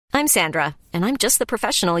I'm Sandra, and I'm just the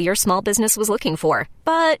professional your small business was looking for.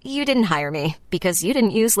 But you didn't hire me because you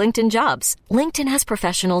didn't use LinkedIn Jobs. LinkedIn has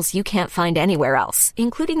professionals you can't find anywhere else,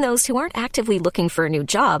 including those who aren't actively looking for a new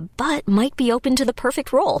job, but might be open to the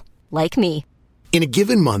perfect role, like me. In a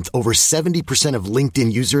given month, over 70% of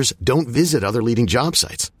LinkedIn users don't visit other leading job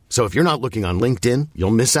sites. So if you're not looking on LinkedIn,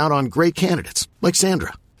 you'll miss out on great candidates like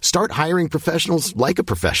Sandra. Start hiring professionals like a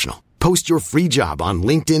professional. Post your free job on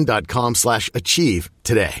linkedin.com/achieve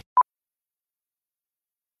today.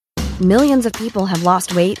 Millions of people have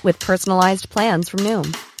lost weight with personalized plans from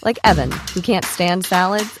Noom. Like Evan, who can't stand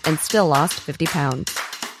salads and still lost 50 pounds.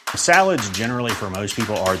 Salads generally for most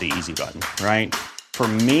people are the easy button, right? For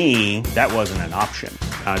me, that wasn't an option.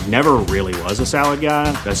 I never really was a salad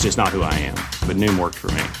guy. That's just not who I am. But Noom worked for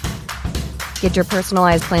me. Get your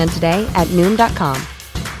personalized plan today at Noom.com.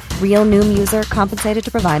 Real Noom user compensated to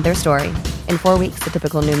provide their story. In 4 weeks, the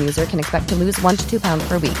typical Noom user can expect to lose 1 to 2 pounds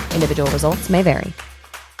per week. Individual results may vary.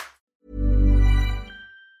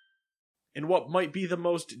 In what might be the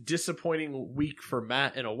most disappointing week for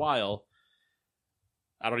Matt in a while,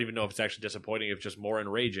 I don't even know if it's actually disappointing, if just more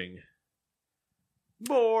enraging.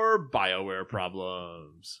 More BioWare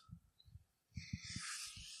problems.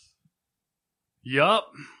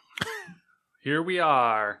 Yup. Here we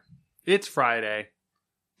are. It's Friday,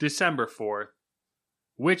 December 4th,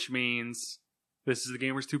 which means this is the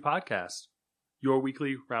Gamers 2 podcast, your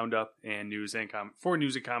weekly roundup and news and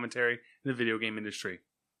news and commentary in the video game industry,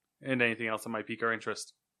 and anything else that might pique our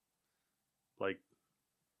interest, like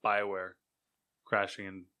BioWare crashing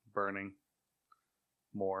and burning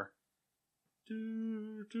more.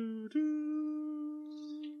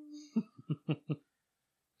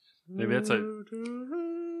 Maybe that's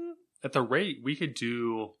at the rate we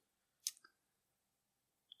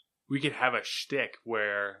could have a shtick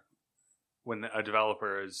where when a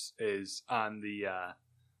developer is on the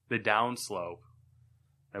downslope,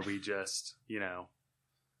 that we just,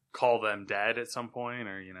 call them dead at some point,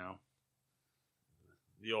 or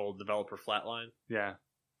The old developer flatline. yeah,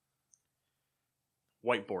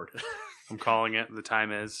 Whiteboard. I'm calling it. The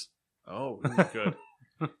time is. Oh, good.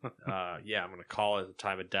 Yeah, I'm going to call it the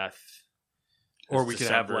time of death. Or It's we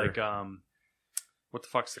December. could have what the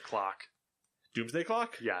fuck's the clock? Doomsday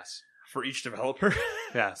Clock? Yes. For each developer?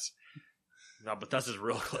 Yes. No, Bethesda's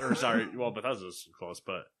real close. Sorry. Well, Bethesda's close,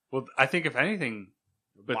 but Well, I think if anything,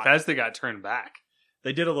 Bethesda got turned back.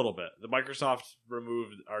 they did a little bit. The Microsoft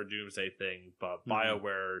removed our Doomsday thing, but Mhm.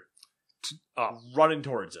 BioWare running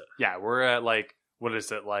towards it. Yeah, we're at what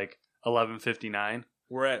is it, 11:59?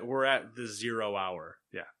 We're at the 0 hour.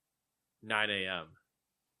 Yeah. 9 a.m.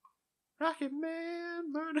 Rocket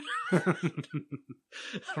Man burning. I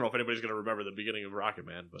don't know if anybody's gonna remember the beginning of Rocket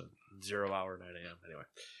Man, but 0 hour 9 a.m. Anyway,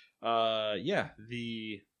 yeah,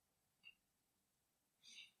 the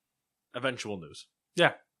eventual news.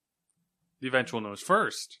 Yeah. The eventual news.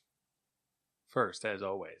 First, as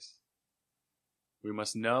always, we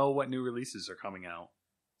must know what new releases are coming out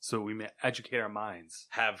so we may educate our minds.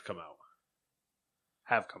 Have come out.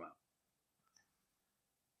 Have come out.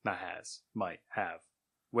 Not has. Might. Have.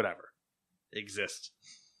 Whatever. Exist.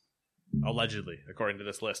 Allegedly, according to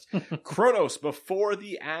this list. Chronos Before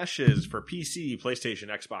the Ashes for PC, PlayStation,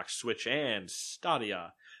 Xbox, Switch, and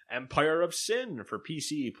Stadia. Empire of Sin for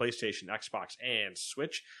PC, PlayStation, Xbox, and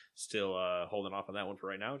Switch. Still holding off on that one for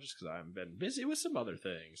right now, just because I've been busy with some other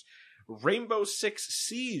things. Rainbow Six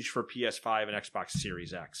Siege for PS5 and Xbox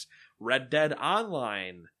Series X. Red Dead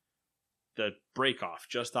Online, the break-off,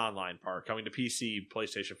 just online part, coming to PC,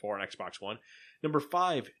 PlayStation 4, and Xbox One. Number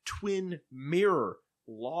 5, Twin Mirror,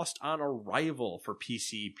 Lost on Arrival for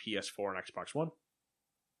PC, PS4, and Xbox One.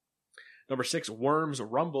 Number 6, Worms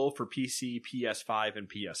Rumble for PC, PS5, and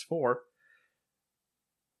PS4.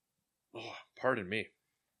 Oh, pardon me.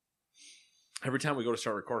 Every time we go to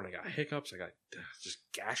start recording, I got hiccups. I got just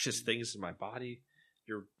gaseous things in my body.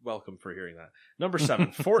 You're welcome for hearing that. Number 7,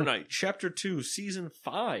 Fortnite Chapter 2 Season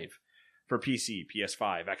 5 for PC,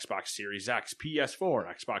 PS5, Xbox Series X, PS4,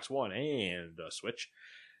 Xbox One, and Switch.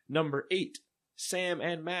 Number 8, Sam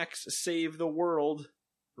and Max Save the World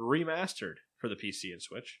Remastered for the PC and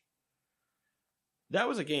Switch. That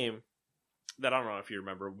was a game that I don't know if you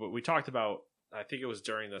remember, but we talked about, I think it was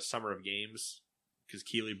during the Summer of Games, because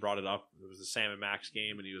Keeley brought it up. It was the Sam and Max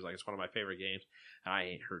game, and he was like, it's one of my favorite games. And I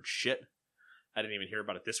ain't heard shit. I didn't even hear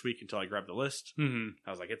about it this week until I grabbed the list. Mm-hmm. I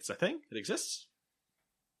was like, it's a thing. It exists.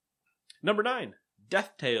 Number 9,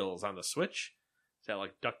 Death Tales on the Switch. Is that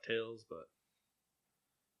like DuckTales, but...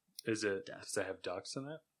 Does it have ducks in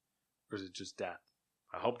it? Or is it just death?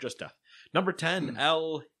 I hope just death. Number 10,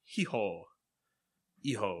 El Hijo.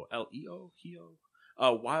 Iho. L-E-O? Hio?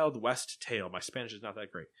 Wild West Tale. My Spanish is not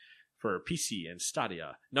that great. For PC and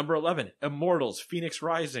Stadia. Number 11, Immortals Phoenix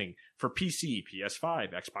Rising for PC,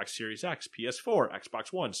 PS5, Xbox Series X, PS4,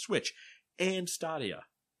 Xbox One, Switch, and Stadia.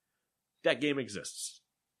 That game exists.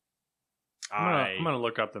 I'm gonna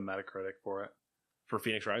look up the Metacritic for it. For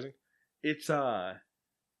Phoenix Rising? It's, I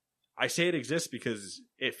say it exists because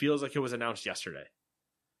it feels like it was announced yesterday.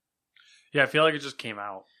 Yeah, I feel like it just came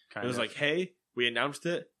out. It was like, hey, we announced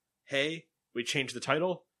it. Hey, we changed the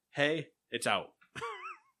title. Hey, it's out.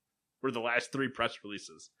 Were the last 3 press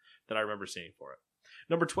releases that I remember seeing for it.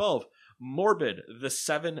 Number 12, Morbid, The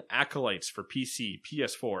 7 Acolytes for PC,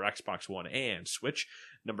 PS4, Xbox One, and Switch.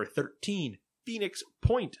 Number 13, Phoenix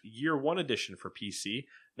Point, Year 1 Edition for PC.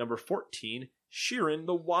 Number 14, Shiren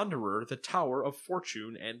the Wanderer, The Tower of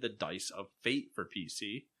Fortune, and the Dice of Fate for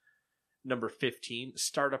PC. Number 15,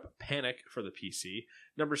 Startup Panic for the PC.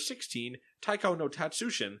 Number 16, Taiko no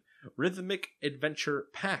Tatsushin, Rhythmic Adventure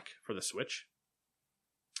Pack for the Switch.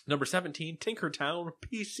 Number 17, Tinkertown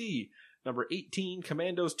PC. Number 18,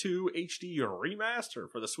 Commandos 2 HD Remaster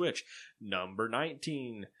for the Switch. Number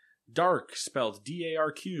 19, Dark, spelled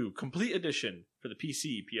D-A-R-Q, Complete Edition for the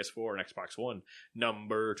PC, PS4, and Xbox One.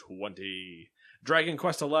 Number 20, Dragon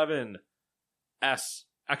Quest XI S,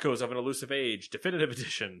 Echoes of an Elusive Age, Definitive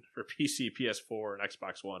Edition for PC, PS4, and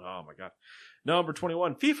Xbox One. Oh my god. Number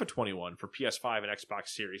 21, FIFA 21 for PS5 and Xbox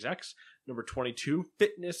Series X. Number 22,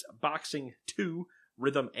 Fitness Boxing 2,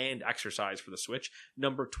 Rhythm and Exercise for the Switch.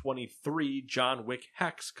 Number 23, John Wick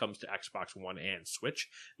Hex comes to Xbox One and Switch.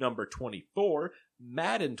 Number 24,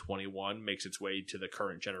 Madden 21 makes its way to the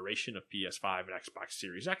current generation of PS5 and Xbox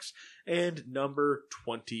Series X. And number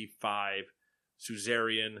 25,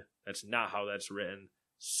 Suzerain, that's not how that's written,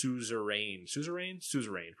 Suzerain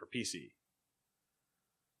for PC.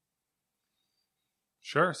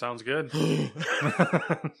 Sure, sounds good.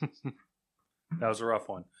 That was a rough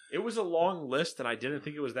one. It was a long list, and I didn't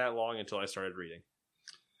think it was that long until I started reading.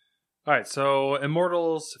 All right, so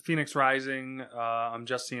Immortals, Phoenix Rising. I'm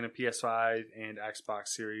just seeing a PS5 and Xbox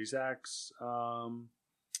Series X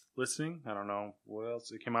listing. I don't know what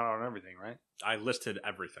else. It came out on everything, right? I listed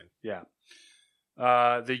everything. Yeah.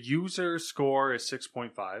 The user score is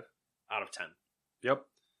 6.5 out of 10. Yep.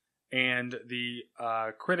 And the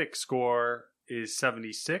critic score is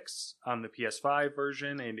 76 on the PS5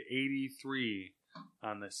 version and 83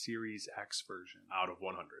 on the Series X version. Out of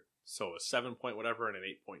 100. So a 7 point whatever and an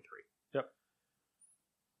 8.3. Yep.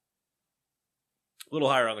 A little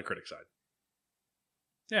higher on the critic side.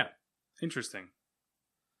 Yeah. Interesting.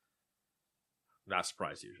 Not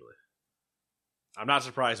surprised usually. I'm not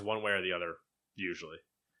surprised one way or the other usually.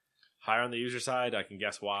 Higher on the user side, I can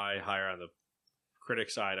guess why. Higher on the critic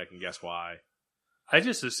side, I can guess why. I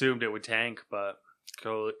just assumed it would tank, but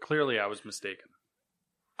clearly I was mistaken.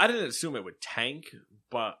 I didn't assume it would tank,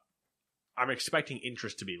 but I'm expecting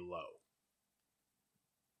interest to be low.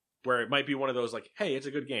 Where it might be one of those like, hey, it's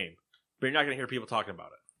a good game, but you're not going to hear people talking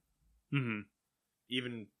about it. Mm-hmm.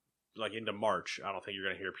 Even like into March, I don't think you're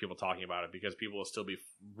going to hear people talking about it because people will still be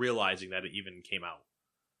realizing that it even came out.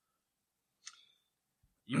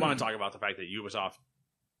 You want to talk about the fact that Ubisoft,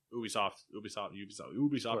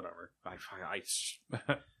 whatever.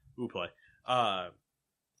 Uplay,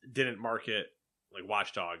 didn't market like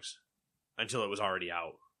Watch Dogs until it was already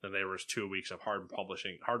out. Then there was 2 weeks of hard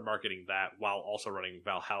marketing that while also running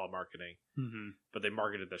Valhalla marketing. Mm-hmm. But they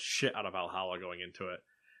marketed the shit out of Valhalla going into it.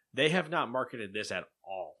 They have not marketed this at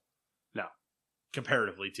all. No.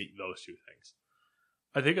 Comparatively to those two things.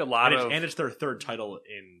 I think a lot and it's their third title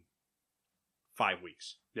in 5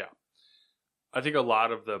 weeks. Yeah. I think a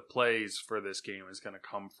lot of the plays for this game is going to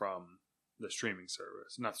come from the streaming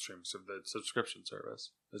service. Not the streaming service, the subscription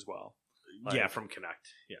service as well. Like, yeah, from Connect.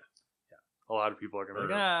 Yeah. A lot of people are going to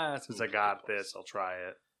be like, since I got this, I'll try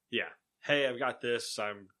it. Yeah. Hey, I've got this.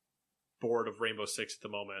 I'm bored of Rainbow Six at the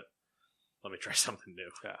moment. Let me try something new.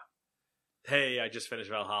 Yeah. Hey, I just finished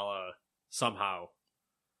Valhalla. Somehow.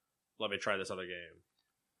 Let me try this other game.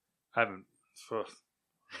 I haven't.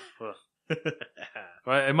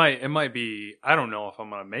 But it might be. I don't know if I'm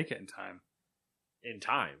going to make it in time. In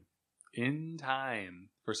time? In time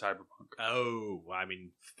for Cyberpunk. Oh, I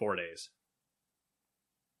mean, 4 days.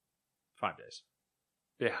 5 days.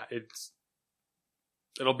 Yeah,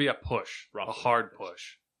 it'll be a push, Roughly. a hard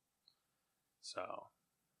push. So,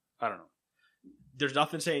 I don't know. There's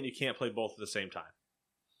nothing saying you can't play both at the same time.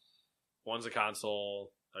 One's a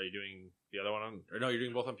console. Are you doing the other one on? Or no, you're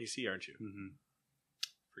doing both on PC, aren't you? Mm-hmm.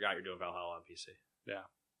 Forgot you're doing Valhalla on PC. Yeah.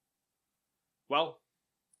 Well,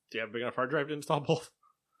 do you have a big enough hard drive to install both?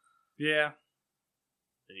 Yeah.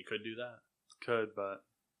 Then you could do that. Could, but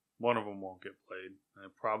one of them won't get played. And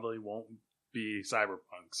it probably won't be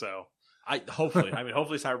Cyberpunk. So hopefully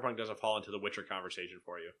Cyberpunk doesn't fall into the Witcher conversation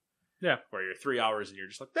for you. Yeah. Where you're 3 hours and you're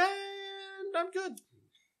just like, man, I'm good.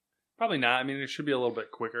 Probably not. I mean, it should be a little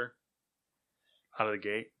bit quicker out of the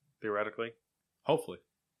gate, theoretically. Hopefully.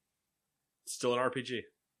 It's still an RPG.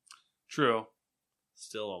 True.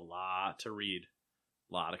 Still a lot to read.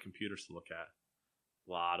 A lot of computers to look at.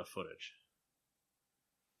 A lot of footage.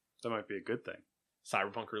 That might be a good thing.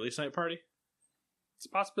 Cyberpunk release night party? It's a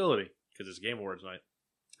possibility. Because it's Game Awards night.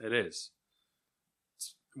 It is.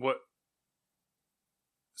 It's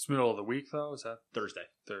middle of the week, though? Is that Thursday?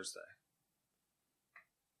 Thursday.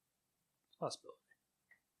 Possibility.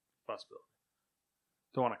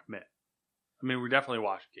 Don't want to commit. I mean, we definitely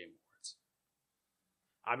watch Game Awards.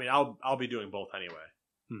 I mean, I'll be doing both anyway.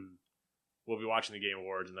 We'll be watching the Game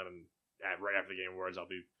Awards, and then right after the Game Awards,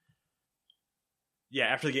 after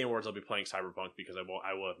the Game Awards, I'll be playing Cyberpunk because I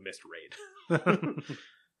will have missed Raid.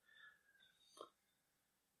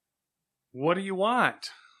 What do you want?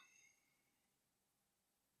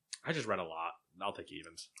 I just read a lot. I'll take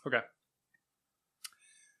evens. Okay.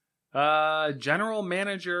 General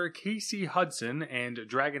Manager Casey Hudson and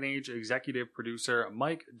Dragon Age executive producer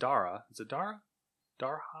Mike Dara. Is it Dara?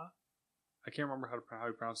 Darha? I can't remember how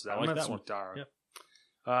he pronounces that. I like that one. Dara. Yeah.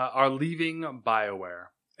 Are leaving BioWare.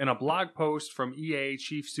 In a blog post from EA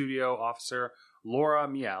Chief Studio Officer Laura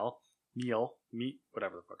Miele,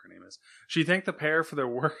 whatever the fuck her name is, she thanked the pair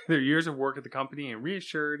for their years of work at the company and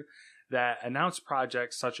reassured that announced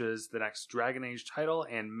projects such as the next Dragon Age title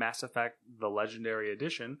and Mass Effect The Legendary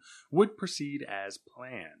Edition would proceed as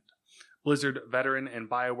planned. Blizzard veteran and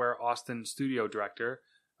BioWare Austin studio director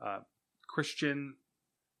Christian...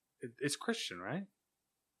 It's Christian, right?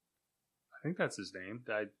 I think that's his name.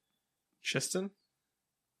 Chiston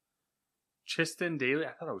Daly?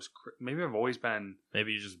 I thought it was... Maybe I've always been...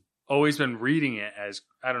 Maybe you just... Always been reading it as...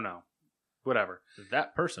 I don't know. Whatever.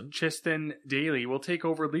 That person, Chiston Daly, will take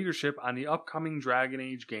over leadership on the upcoming Dragon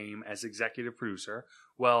Age game as executive producer,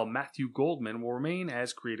 while Matthew Goldman will remain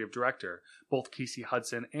as creative director. Both Casey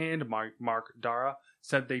Hudson and Mark Dara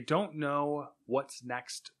said they don't know what's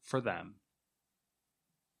next for them.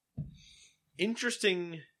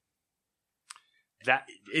 Interesting. That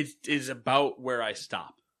is about where I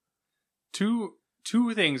stop. Two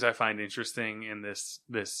things I find interesting in this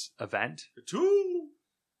event.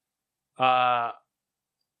 BioWare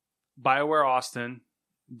Austin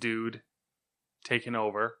dude taking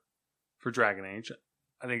over for Dragon Age.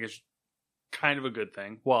 I think it's kind of a good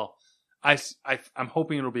thing. Well, I'm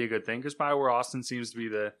hoping it'll be a good thing because BioWare Austin seems to be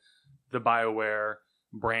the BioWare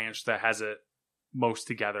branch that has it most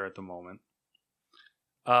together at the moment.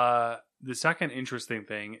 The second interesting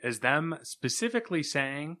thing is them specifically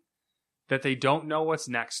saying that they don't know what's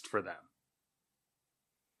next for them.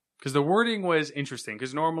 Because the wording was interesting.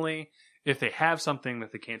 Because normally, if they have something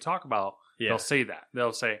that they can't talk about, they'll say that.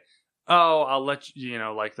 They'll say, "Oh, I'll let you,"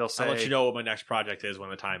 they'll say, "I'll let you know what my next project is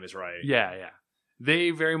when the time is right." Yeah.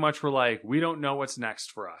 They very much were like, "We don't know what's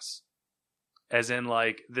next for us," as in,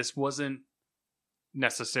 like, this wasn't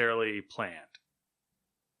necessarily planned.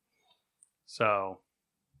 So,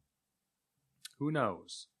 who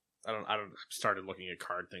knows? I don't. Started looking at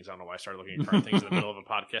card things. I don't know why I started looking at card things in the middle of a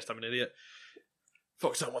podcast. I'm an idiot.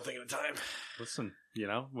 Focus on one thing at a time. Listen,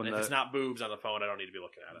 when if it's not boobs on the phone, I don't need to be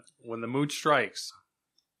looking at it. When the mood strikes.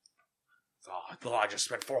 Oh, I just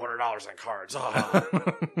spent $400 on cards. Oh.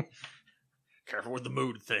 Careful with the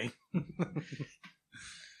mood thing.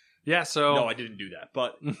 Yeah, so... No, I didn't do that.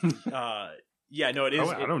 But, yeah, no, it is...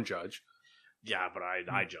 I don't judge. Yeah, but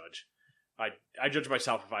I judge. I judge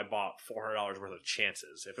myself if I bought $400 worth of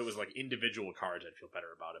chances. If it was like individual cards, I'd feel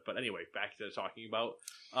better about it. But anyway, back to talking about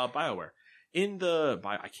BioWare.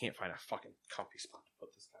 I can't find a fucking comfy spot to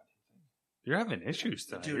put this goddamn thing. You're having issues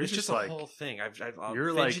tonight. Dude, You're it's just like, a whole thing.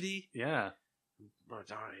 You're fidgety. Like, yeah. I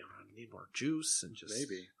need more juice and just...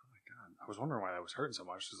 Maybe. Oh my god. I was wondering why that was hurting so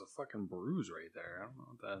much. There's a fucking bruise right there. I don't know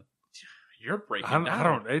what that... You're breaking down. I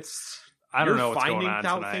don't know what's going on finding out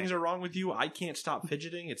tonight. Things are wrong with you. I can't stop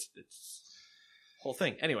fidgeting. It's whole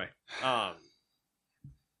thing. Anyway,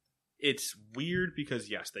 it's weird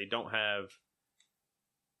because yes, they don't have...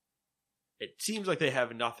 It seems like they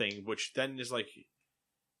have nothing, which then is like,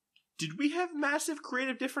 did we have massive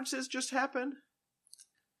creative differences just happen?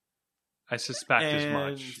 I suspect as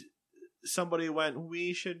much. Somebody went,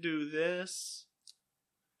 we should do this.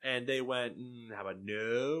 And they went, how about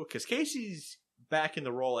no? Because Casey's back in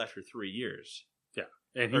the role after 3 years. Yeah.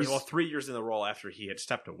 And 3 years in the role after he had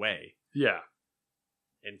stepped away. Yeah.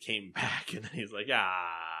 And came back, and then he's like,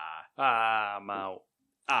 I'm out.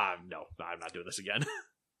 No, I'm not doing this again.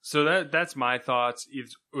 So that's my thoughts.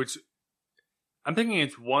 I'm thinking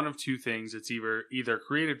it's one of two things. It's either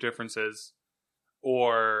creative differences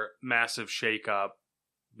or massive shakeup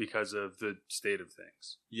because of the state of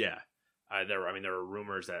things. Yeah. There were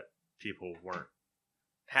rumors that people weren't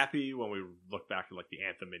happy when we look back at like the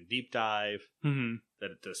Anthem and Deep Dive,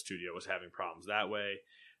 that the studio was having problems that way.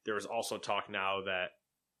 There was also talk now that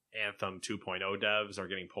Anthem 2.0 devs are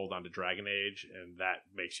getting pulled onto Dragon Age, and that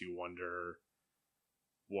makes you wonder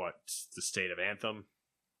what's the state of Anthem.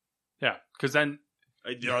 Yeah, because then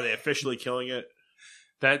are they officially killing it?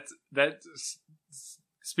 That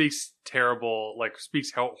speaks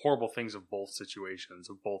horrible things of both situations,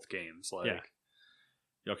 of both games. Like, yeah.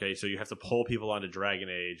 Okay, so you have to pull people onto Dragon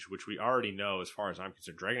Age, which we already know, as far as I'm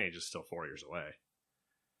concerned, Dragon Age is still 4 years away.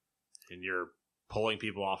 And you're pulling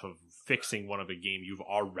people off of fixing one of a game you've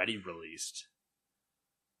already released.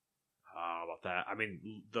 How about that? I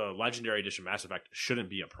mean, the Legendary Edition Mass Effect shouldn't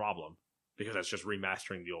be a problem, because that's just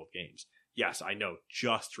remastering the old games. Yes, I know,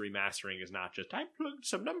 just remastering is not just, I plugged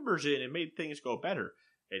some numbers in and made things go better.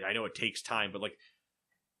 And I know it takes time, but like,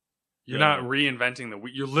 you're not reinventing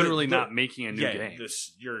you're literally not making a new game.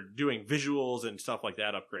 You're doing visuals and stuff like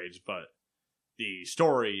that, upgrades, but the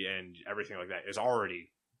story and everything like that is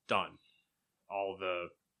already done. All the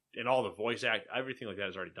voice act, everything like that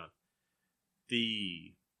is already done.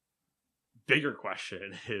 The bigger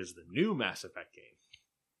question is the new Mass Effect game.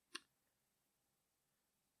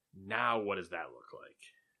 Now, what does that look like?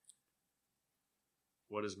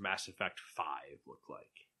 What does Mass Effect 5 look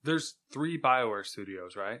like? There's 3 BioWare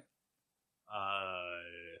studios, right?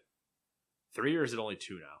 3, or is it only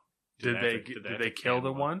 2 now? Did they kill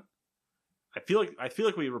the one? I feel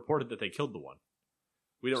like we reported that they killed the one.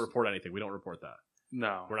 We don't report anything. We don't report that.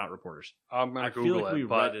 No, we're not reporters. I'm gonna Google it. I feel like we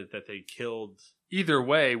read it that they killed. Either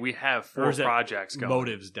way, we have 4 projects going.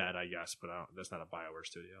 Motive's dead, I guess, but that's not a BioWare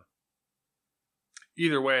studio.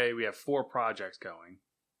 Either way, we have 4 projects going.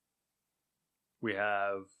 We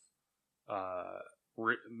have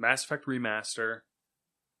Mass Effect Remaster,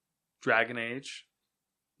 Dragon Age,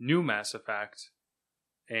 New Mass Effect,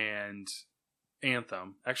 and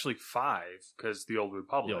Anthem. Actually 5, because the Old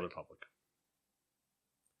Republic.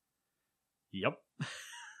 Yep.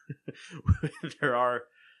 There are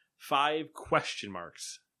 5 question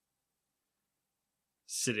marks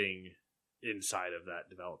sitting inside of that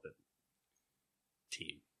development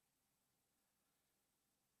team.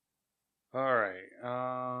 All right.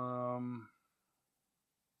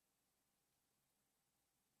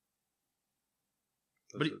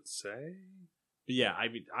 Does it say? But yeah, I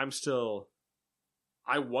mean, I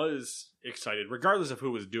was excited, regardless of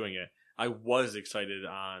who was doing it. I was excited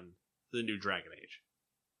on the new Dragon Age,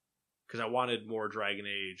 because I wanted more Dragon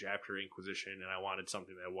Age after Inquisition, and I wanted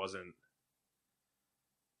something that wasn't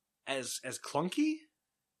as clunky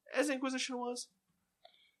as Inquisition was.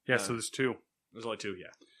 Yeah, so there's 2. There's only 2,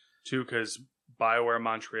 yeah. 2, because BioWare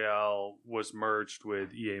Montreal was merged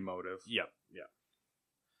with EA Motive. Yep.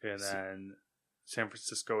 And then San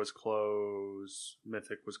Francisco is closed,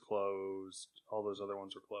 Mythic was closed, all those other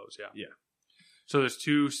ones were closed, yeah. So there's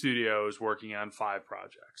 2 studios working on 5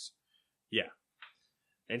 projects. Yeah.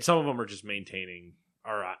 And some of them are just maintaining,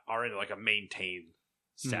 are in like a maintain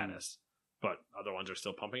status, but other ones are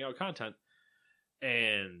still pumping out content.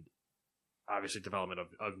 And obviously development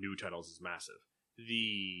of new titles is massive.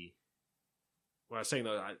 When I was saying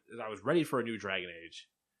that, I was ready for a new Dragon Age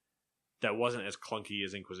that wasn't as clunky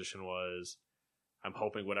as Inquisition was. I'm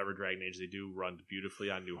hoping whatever Dragon Age they do runs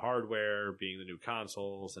beautifully on new hardware, being the new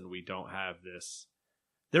consoles, and we don't have this.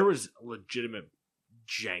 There was legitimate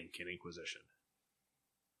jank in Inquisition.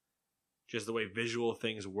 Just the way visual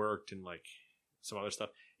things worked and like some other stuff.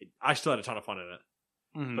 I still had a ton of fun in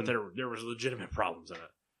it, but there was legitimate problems in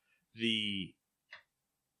it. The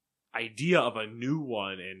idea of a new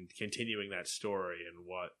one and continuing that story and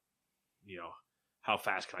what, how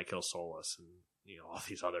fast can I kill Solus and, all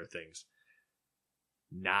these other things.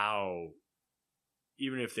 Now,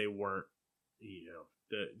 even if they weren't,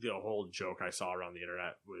 the whole joke I saw around the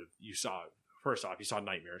internet with, first off, you saw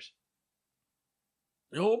Nightmares.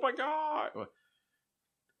 Oh my God!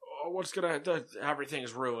 Oh,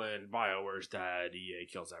 everything's ruined. BioWare's dead. EA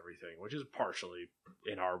kills everything, which is partially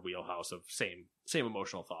in our wheelhouse of same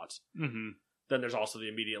emotional thoughts. Mm-hmm. Then there's also the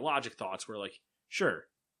immediate logic thoughts where, like, sure,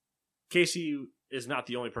 Casey is not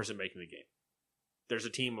the only person making the game. There's a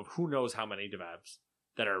team of who knows how many devs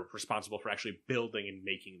that are responsible for actually building and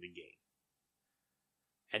making the game.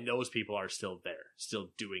 And those people are still there,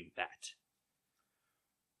 still doing that.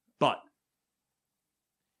 But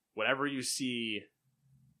whenever you see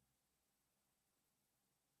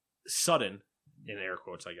sudden, in air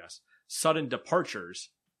quotes, I guess, sudden departures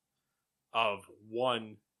of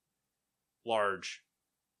one large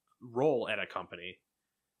role at a company,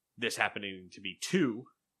 this happening to be 2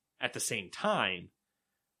 at the same time,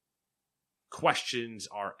 questions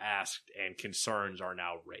are asked and concerns are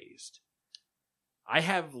now raised. I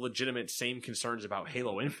have legitimate same concerns about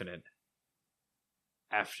Halo Infinite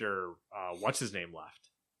after what's his name left.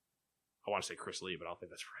 I want to say Chris Lee, but I don't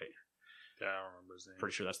think that's right. Yeah, I don't remember his name.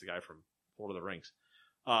 Pretty sure that's the guy from Lord of the Rings.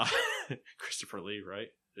 Christopher Lee, right?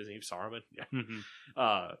 Isn't he Saruman? Yeah.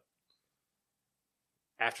 Mm-hmm.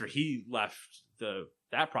 After he left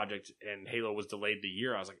that project and Halo was delayed the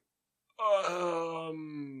year, I was like,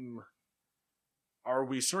 are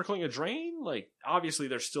we circling a drain? Like, obviously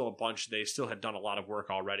there's still a bunch. They still had done a lot of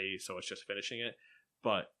work already, so it's just finishing it.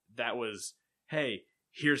 But that was, hey,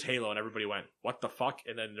 here's Halo, and everybody went, what the fuck?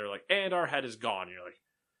 And then they're like, and our head is gone. And you're like,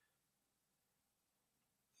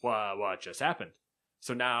 what just happened?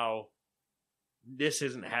 So now this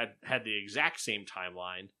hasn't had the exact same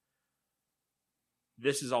timeline.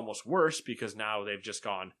 This is almost worse because now they've just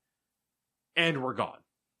gone, and we're gone.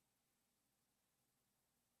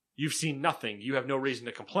 You've seen nothing. You have no reason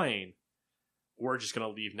to complain. We're just going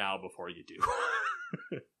to leave now before you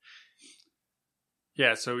do.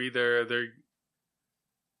 Yeah, so either they're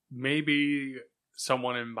maybe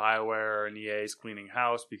someone in BioWare and EA is cleaning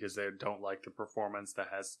house because they don't like the performance that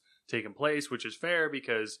has taken place, which is fair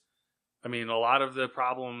because, I mean, a lot of the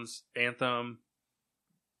problems, Anthem,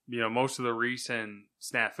 most of the recent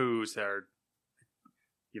snafus are,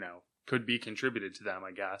 could be contributed to them,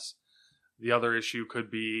 I guess. The other issue could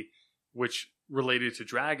be, which related to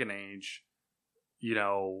Dragon Age,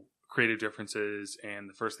 creative differences, and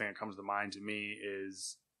the first thing that comes to mind to me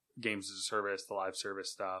is games as a service, the live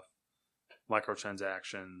service stuff,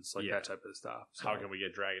 microtransactions, that type of stuff. So, how can we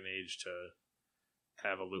get Dragon Age to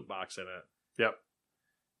have a loot box in it? Yep.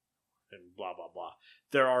 And blah, blah, blah.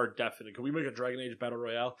 There are definitely... Can we make a Dragon Age Battle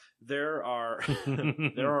Royale? There are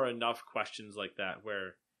enough questions like that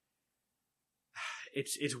where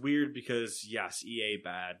it's weird because, yes, EA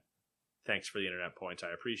bad. Thanks for the internet points.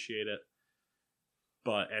 I appreciate it.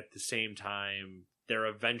 But at the same time, there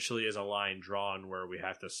eventually is a line drawn where we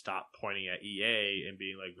have to stop pointing at EA and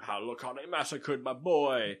being like, look how they massacred my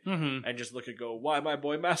boy. Mm-hmm. And just look and go, why my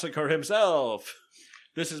boy massacre himself?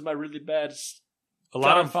 This is my really bad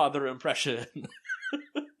Godfather impression.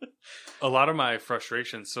 A lot of my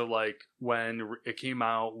frustration. So, when it came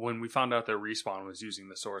out, when we found out that Respawn was using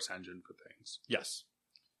the Source engine for things. Yes.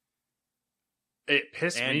 It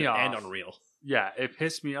pissed me off. And Unreal. Yeah, it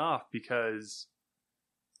pissed me off because,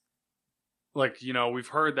 we've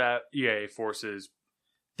heard that EA forces...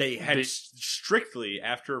 They had strictly,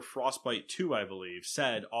 after Frostbite 2, I believe,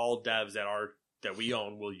 said all devs that we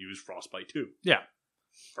own will use Frostbite 2. Yeah.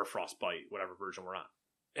 Or Frostbite, whatever version we're on.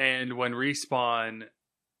 And when Respawn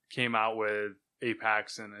came out with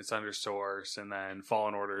Apex and it's under Source, and then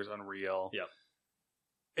Fallen Order is Unreal.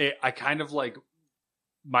 Yep. I kind of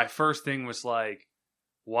my first thing was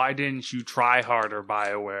why didn't you try harder,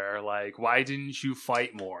 BioWare? Why didn't you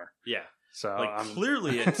fight more? Yeah. So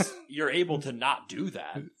clearly you're able to not do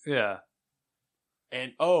that. Yeah.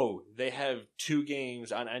 And they have 2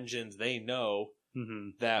 games on engines they know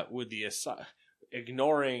that with the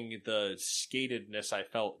ignoring the skatedness I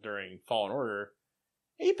felt during Fallen Order,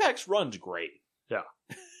 Apex runs great. Yeah.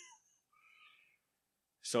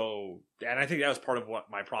 So, and I think that was part of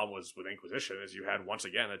what my problem was with Inquisition, is you had, once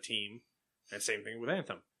again, a team, and same thing with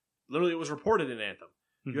Anthem. Literally, it was reported in Anthem.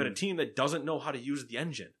 You had a team that doesn't know how to use the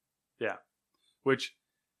engine. Yeah. Which...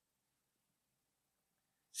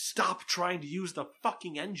 Stop trying to use the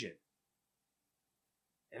fucking engine.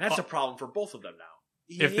 And that's a problem for both of them now.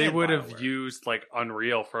 If they would have used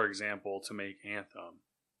Unreal, for example, to make Anthem,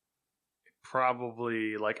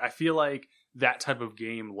 probably I feel like that type of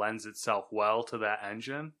game lends itself well to that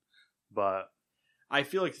engine, but I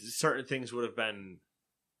feel like certain things would have been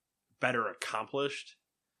better accomplished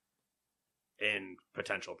and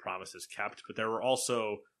potential promises kept, but there were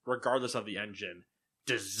also, regardless of the engine,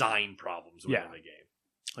 design problems within the game.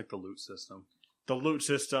 Like the loot system. The loot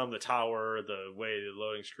system, the tower, the way the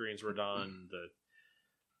loading screens were done,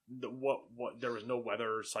 what there was no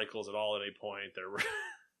weather cycles at all at any point. There were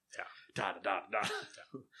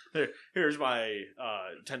Here's my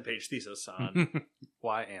 10-page thesis on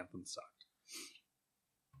why Anthem sucked.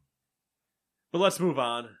 But let's move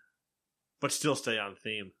on, but still stay on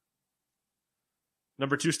theme.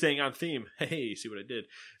 Number 2, staying on theme. Hey, see what I did?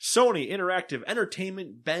 Sony Interactive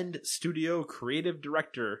Entertainment Bend Studio creative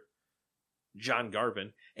director John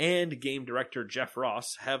Garvin and game director Jeff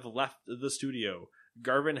Ross have left the studio.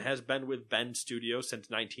 Garvin has been with Bend Studio since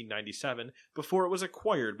 1997, before it was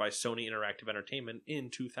acquired by Sony Interactive Entertainment in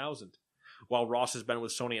 2000. while Ross has been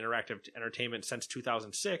with Sony Interactive Entertainment since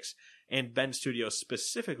 2006 and Bend Studios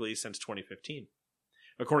specifically since 2015.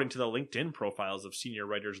 According to the LinkedIn profiles of senior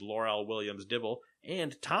writers Laurel Williams Dibble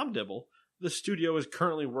and Tom Dibble, the studio is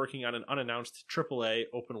currently working on an unannounced AAA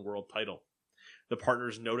open-world title. The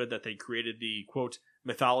partners noted that they created the, quote,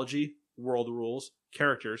 mythology, world rules,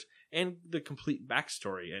 characters, and the complete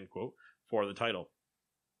backstory, end quote, for the title.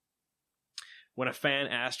 When a fan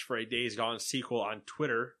asked for a Days Gone sequel on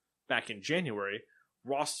Twitter back in January,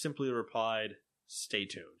 Ross simply replied, "Stay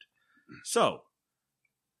tuned." So,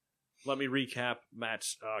 let me recap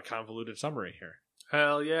Matt's convoluted summary here.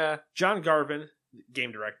 Hell yeah. John Garvin,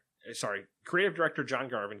 creative director John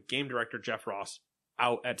Garvin, game director Jeff Ross,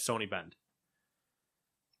 out at Sony Bend.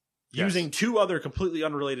 Yes. Using two other completely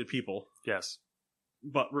unrelated people, Yes.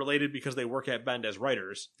 but related because they work at Bend as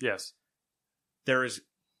writers. Yes. There is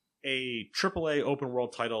a AAA open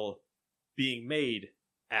world title being made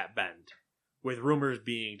at Bend, with rumors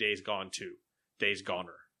being Days Gone 2, Days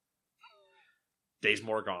Goner, Days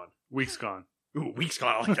More Gone. Weeks gone. Ooh, Weeks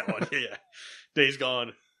Gone, I like that one. Yeah. Days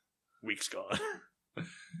Gone, Weeks Gone.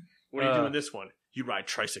 What are you doing this one? You ride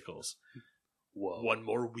tricycles. Whoa. One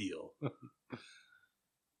more wheel.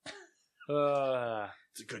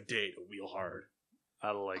 It's a good day to wheel hard.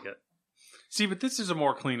 I like it. See, but this is a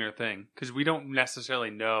more cleaner thing because we don't necessarily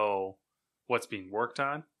know what's being worked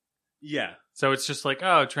on. Yeah. So it's just like,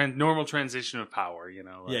 normal transition of power, you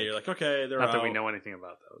know? Yeah, you're like, okay, they're not out. that we know anything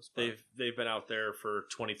about those. But. They've been out there for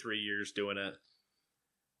 23 years doing it.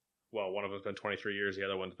 Well, one of them's been 23 years, the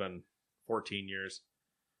other one's been 14 years.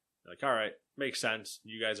 Like, all right, makes sense.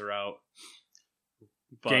 You guys are out.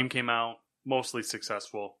 But, game came out, mostly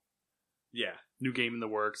successful. Yeah. New game in the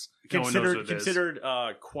works. Considered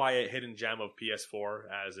quiet hidden gem of PS4,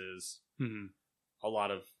 as is a lot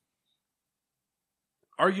of,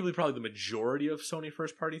 arguably probably the majority of Sony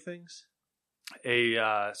first-party things.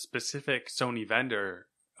 A specific Sony vendor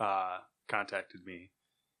contacted me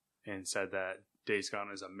and said that Days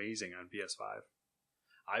Gone is amazing on PS5.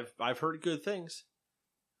 I've heard good things.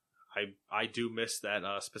 I do miss that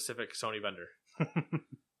specific Sony vendor.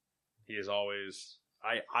 He is always...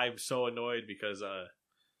 I'm so annoyed because I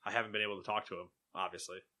haven't been able to talk to him,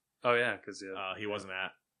 obviously. Oh, yeah, because he wasn't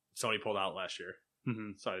at... Sony pulled out last year,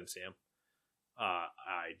 so I didn't see him.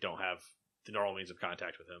 I don't have the normal means of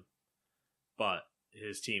contact with him. But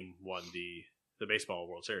his team won the Baseball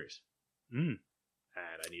World Series. And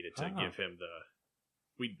I needed to give him the...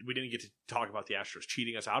 We didn't get to talk about the Astros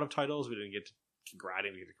cheating us out of titles. We didn't get to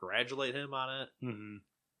congratulate him on it.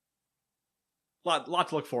 Lot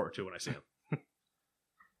to look forward to when I see him.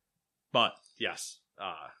 But yes,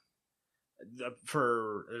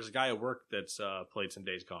 there's a guy at work that's played some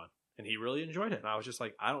Days Gone, and he really enjoyed it. And I was just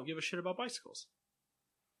like, I don't give a shit about bicycles,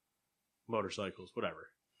 motorcycles, whatever.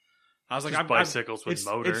 I was like, bicycles with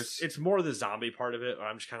motors. It's more the zombie part of it. Where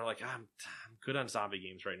I'm just kind of like, I'm good on zombie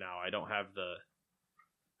games right now. I don't have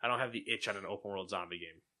the itch on an open world zombie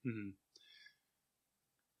game.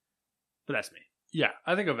 But that's me. Yeah,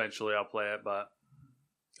 I think eventually I'll play it, but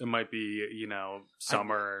it might be,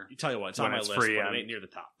 summer. You tell you what, it's on my list, but it ain't near the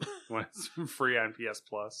top. When it's free on PS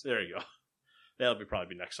Plus. There you go. That'll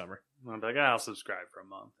probably be next summer. I'll be like, I'll subscribe for a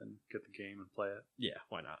month and get the game and play it. Yeah,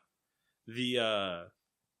 why not? The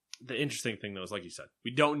interesting thing, though, is like you said,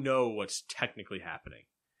 we don't know what's technically happening.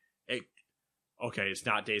 It's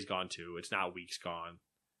not Days Gone 2. It's not Weeks Gone.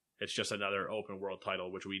 It's just another open world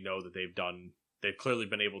title, which we know that they've done. They've clearly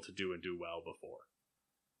been able to do and do well before.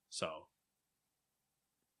 So,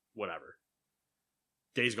 whatever.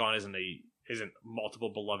 Days Gone isn't multiple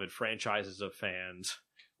beloved franchises of fans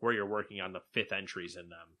where you're working on the fifth entries in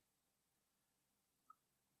them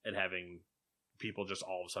and having people just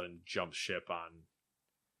all of a sudden jump ship on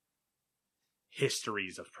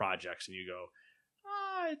histories of projects, and you go,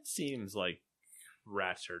 it seems like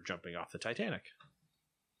rats are jumping off the Titanic.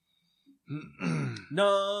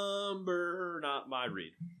 Not my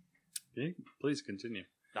read. Okay, please continue.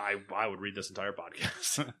 I would read this entire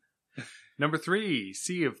podcast. Number 3,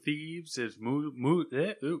 Sea of Thieves is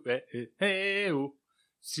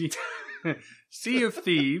Sea of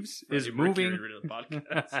Thieves is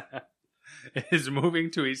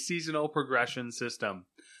moving to a seasonal progression system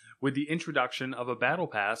with the introduction of a battle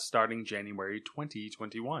pass starting January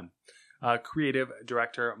 2021. Creative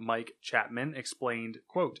director Mike Chapman explained,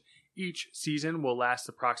 quote, "Each season will last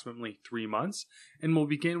approximately 3 months and will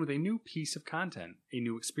begin with a new piece of content, a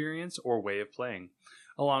new experience or way of playing.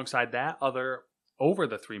 Alongside that, over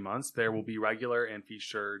the 3 months, there will be regular and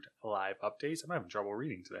featured live updates." I'm having trouble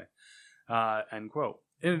reading today. End quote.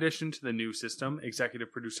 In addition to the new system,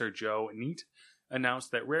 executive producer Joe Neate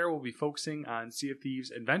announced that Rare will be focusing on Sea of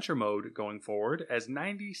Thieves Adventure Mode going forward, as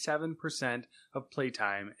 97% of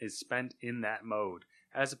playtime is spent in that mode,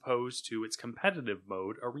 as opposed to its competitive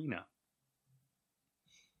mode, Arena.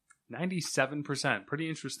 97%. Pretty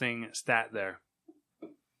interesting stat there.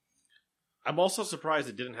 I'm also surprised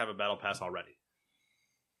it didn't have a battle pass already.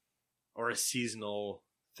 Or a seasonal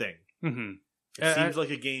thing. Mm-hmm. It seems like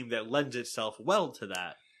a game that lends itself well to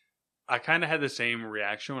that. I kind of had the same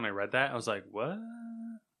reaction when I read that. I was like, what?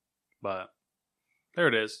 But there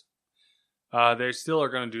it is. They still are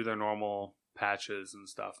going to do their normal patches and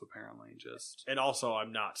stuff, apparently. And also,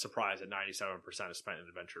 I'm not surprised that 97% is spent in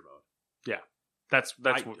adventure mode. Yeah. That's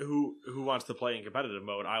who wants to play in competitive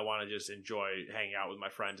mode? I want to just enjoy hanging out with my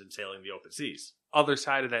friends and sailing the open seas. Other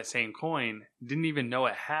side of that same coin, didn't even know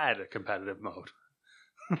it had a competitive mode.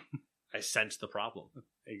 I sense the problem.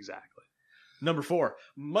 Exactly. Number 4,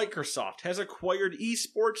 Microsoft has acquired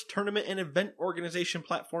esports tournament and event organization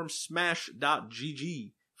platform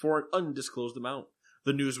Smash.gg for an undisclosed amount.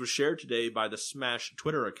 The news was shared today by the Smash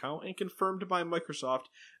Twitter account and confirmed by Microsoft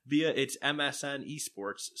via its MSN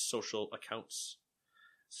Esports social accounts.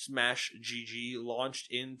 Smash.gg launched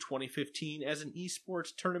in 2015 as an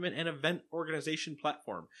esports tournament and event organization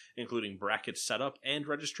platform, including bracket setup and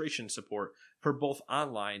registration support for both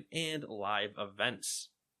online and live events.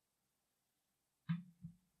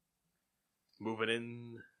 Moving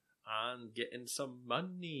in on getting some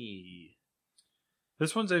money.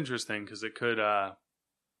 This one's interesting because it could,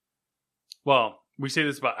 well, we say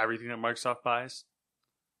this about everything that Microsoft buys.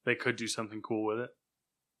 They could do something cool with it.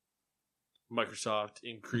 Microsoft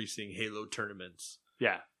increasing Halo tournaments.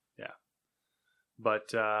 Yeah.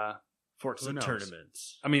 But Forza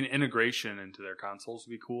tournaments. I mean, integration into their consoles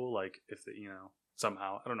would be cool. Like if they,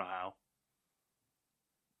 somehow, I don't know how.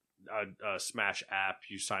 A Smash app,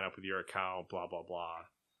 you sign up with your account, blah blah blah.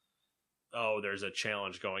 Oh, there's a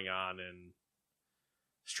challenge going on in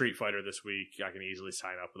Street Fighter this week. I can easily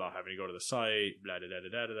sign up without having to go to the site. Blah, da, da,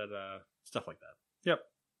 da, da, da, da, stuff like that. Yep.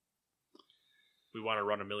 We want to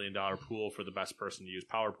run $1 million pool for the best person to use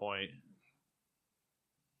PowerPoint.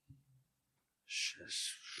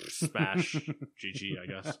 Smash GG, I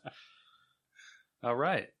guess. All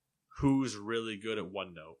right. Who's really good at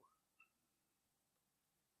OneNote?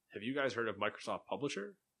 Have you guys heard of Microsoft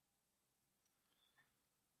Publisher?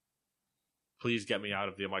 Please get me out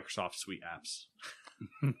of the Microsoft Suite apps.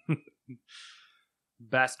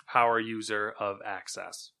 Best power user of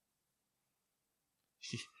Access.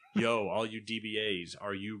 Yo, all you DBAs,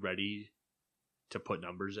 are you ready to put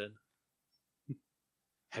numbers in?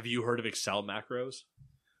 Have you heard of Excel macros?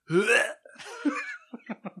 We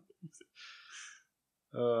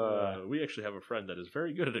actually have a friend that is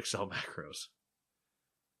very good at Excel macros.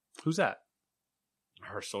 Who's that?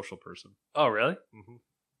 Her social person. Oh, really? Mm-hmm.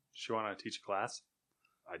 She want to teach a class?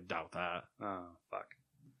 I doubt that. Oh, fuck.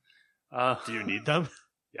 Do you need them?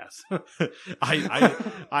 Yes.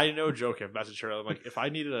 I no joke. I've messaged her. I'm like, if I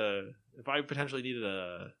potentially needed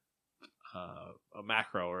a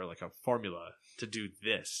macro or like a formula to do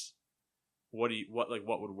this, what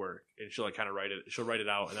would work? And she'll kind of write it. She'll write it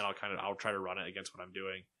out, and then I'll try to run it against what I'm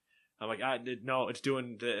doing. I'm like, no, it's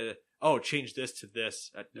doing change this to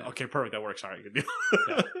this. Okay, perfect. That works. All right, good deal.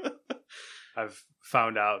 Yeah. I've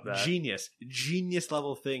found out that genius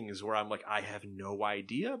level things where I'm like, I have no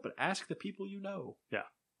idea, but ask the people you know. Yeah.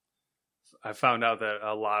 I found out that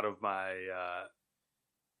a lot of my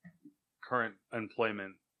current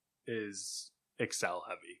employment is Excel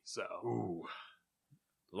heavy. So, ooh.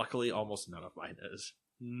 Luckily, almost none of mine is.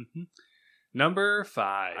 Mm-hmm. Number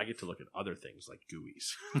 5. I get to look at other things like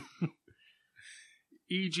GUIs.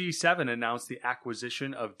 EG7 announced the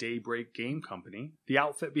acquisition of Daybreak Game Company, the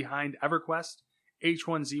outfit behind EverQuest,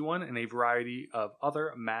 H1Z1, and a variety of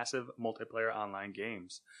other massive multiplayer online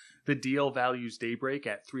games. The deal values Daybreak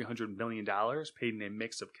at $300 million, paid in a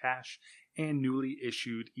mix of cash and newly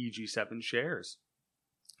issued EG7 shares.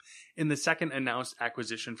 In the second announced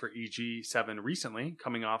acquisition for EG7 recently,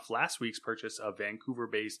 coming off last week's purchase of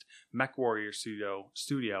Vancouver-based MechWarrior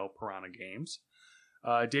studio Piranha Games,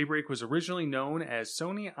 Daybreak was originally known as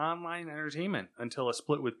Sony Online Entertainment until a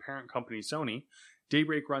split with parent company Sony.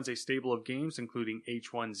 Daybreak runs a stable of games including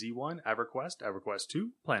H1Z1, EverQuest, EverQuest 2,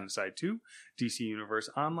 PlanetSide 2, DC Universe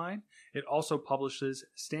Online. It also publishes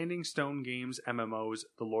Standing Stone Games MMOs,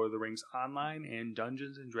 The Lord of the Rings Online, and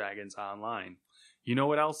Dungeons & Dragons Online. You know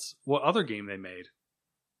what other game they made?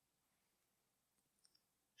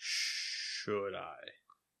 Should I?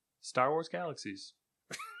 Star Wars Galaxies.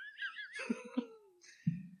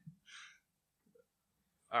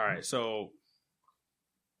 All right, so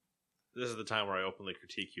this is the time where I openly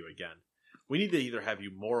critique you again. We need to either have you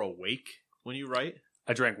more awake when you write?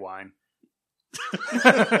 I drank wine.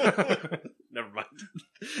 Never mind.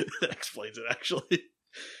 That explains it, actually.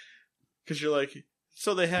 Because you're like,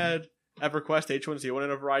 so they had EverQuest, H1Z1,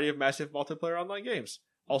 and a variety of massive multiplayer online games.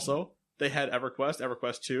 Also, they had EverQuest,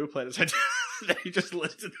 EverQuest 2, PlanetSide 2. He just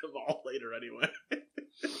listed them all later anyway.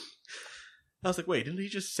 I was like, wait, didn't he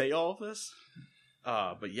just say all of this?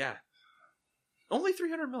 But yeah. Only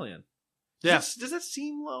 300 million. Does that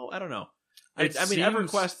seem low? I don't know. I mean,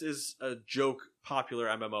 EverQuest is a joke popular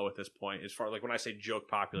MMO at this point. As far like when I say joke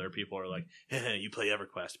popular, people are like, you play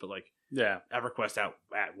EverQuest, but like, EverQuest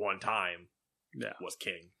at one time, was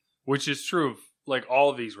king. Which is true. Like all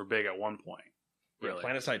of these were big at one point. Really,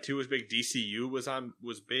 PlanetSide 2 was big. DCU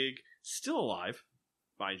was big. Still alive,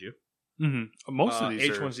 mind you. Mm-hmm. Most of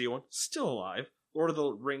these H1Z1 still alive. Lord of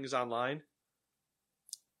the Rings Online.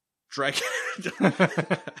 Dragon. I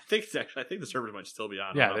think the servers might still be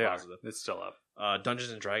on. Yeah, they are. It's still up.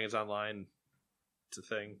 Dungeons and Dragons Online. It's a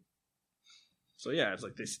thing. So yeah, it's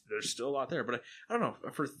like there's still a lot there, but I don't know.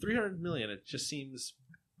 For 300 million, it just seems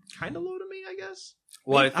kind of low to me. I guess.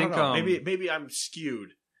 Well, maybe, I think maybe I'm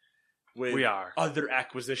skewed with other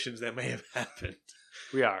acquisitions that may have happened.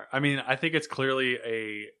 We are. I mean, I think it's clearly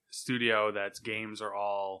a studio that's games are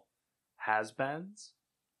all has-beens.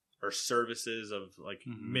 Or services of like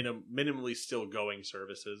minimally still going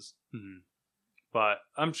services. Mm-hmm. But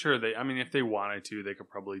I'm sure if they wanted to, they could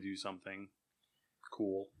probably do something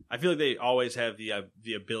cool. I feel like they always have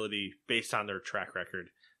the ability, based on their track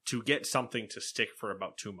record, to get something to stick for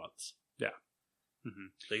about 2 months. Yeah. Mm-hmm.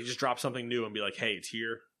 They can just drop something new and be like, hey, it's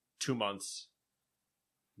here, 2 months.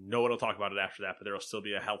 No one will talk about it after that, but there will still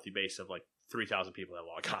be a healthy base of like 3,000 people that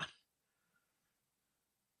log on.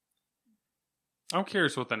 I'm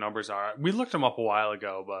curious what the numbers are. We looked them up a while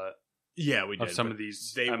ago, but yeah, we did. Of some of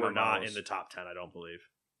these, they MMOs. Were not in the top 10. I don't believe.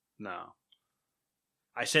 No,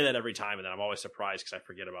 I say that every time, and then I'm always surprised because I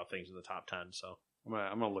forget about things in the top 10. So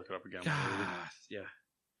I'm gonna look it up again. Yeah.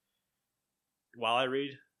 While I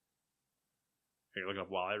read, are you looking up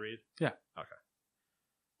while I read? Yeah.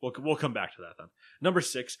 Okay. We'll come back to that then. Number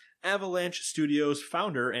 6, Avalanche Studios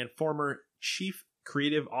founder and former chief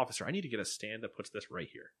creative officer. I need to get a stand that puts this right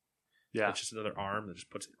here. Yeah. It's just another arm that just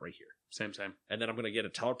puts it right here. Same. And then I'm going to get a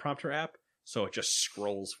teleprompter app so it just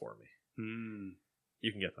scrolls for me.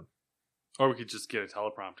 You can get them. Or we could just get a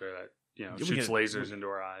teleprompter that shoots lasers into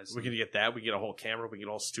our eyes. We can get that. We can get a whole camera. We can get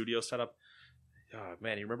a whole studio set up. Oh,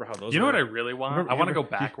 man, you remember how those were? You know what I really want? I want to go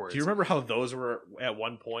backwards. Do you remember how those were at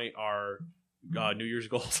one point our New Year's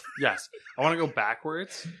goals? Yes. I want to go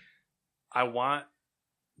backwards. I want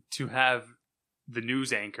to have the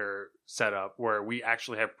news anchor set up where we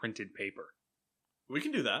actually have printed paper. We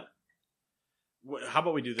can do that. How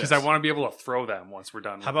about we do this? Because I want to be able to throw them once we're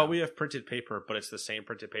done with How about them. we have printed paper, but it's the same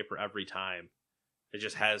printed paper every time? It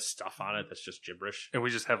just has stuff on it that's just gibberish. And we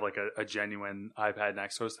just have like a genuine iPad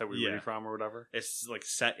next to us that we read from or whatever. It's like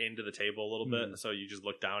set into the table a little bit. So you just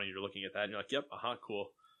look down and you're looking at that and you're like, yep, cool.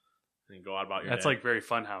 And you go out about your That's day. like very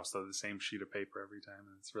Funhouse, though, the same sheet of paper every time.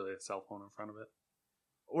 And it's really a cell phone in front of it.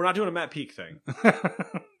 We're not doing a Matt Peak thing.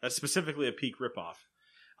 That's specifically a Peak ripoff.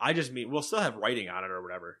 I just mean we'll still have writing on it or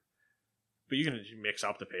whatever, but you can mix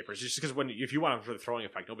up the papers. Just because if you want to for the throwing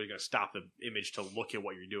effect, nobody's going to stop the image to look at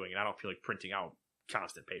what you're doing, and I don't feel like printing out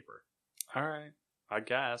constant paper. All right, I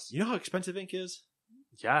guess. You know how expensive ink is?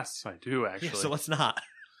 Yes, I do actually. Yeah, so let's not.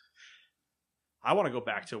 I want to go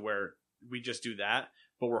back to where we just do that,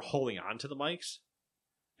 but we're holding on to the mics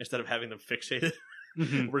instead of having them fixated.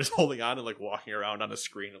 We're just holding on and like walking around on a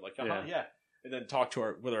screen and like, yeah. And then talk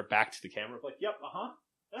to with our back to the camera. Like, yep,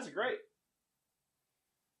 that's great.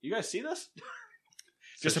 You guys see this?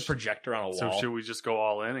 Just a projector on a wall. So should we just go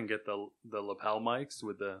all in and get the lapel mics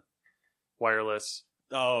with the wireless?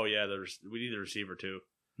 Oh yeah, we need the receiver too.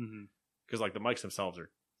 Because like the mics themselves are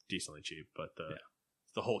decently cheap, but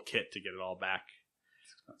the whole kit to get it all back,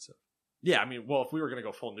 it's expensive. Yeah, I mean, well, if we were going to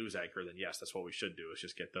go full news anchor, then yes, that's what we should do. Is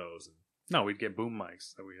just get those. No, we'd get boom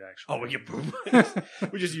mics that we'd actually. We get boom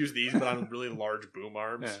mics. We just use these, but on really large boom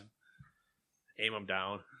arms. Yeah. Aim them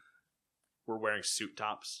down. We're wearing suit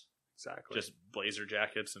tops. Exactly. Just blazer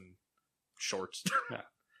jackets and shorts. Yeah.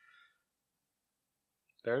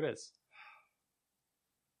 There it is.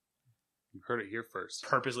 You heard it here first.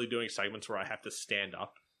 Purposely doing segments where I have to stand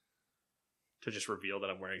up to just reveal that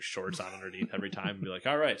I'm wearing shorts on underneath every time and be like,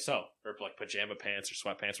 all right, so, or like pajama pants or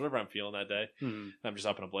sweatpants, whatever I'm feeling that day. And I'm just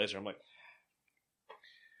up in a blazer. I'm like,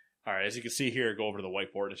 all right, as you can see here, go over to the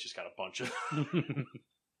whiteboard. It's just got a bunch of.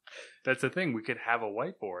 That's the thing. We could have a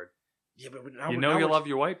whiteboard. Yeah, but you love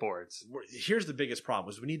your whiteboards. Here's the biggest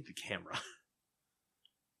problem: is we need the camera.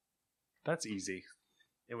 That's easy,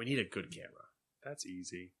 and we need a good camera. That's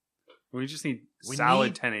easy. We just need We solid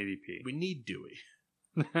need- 1080p. We need Dewey.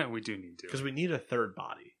 We do need to. Because we need a third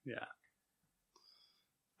body. Yeah.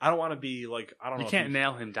 I don't want to be like, I don't know. You can't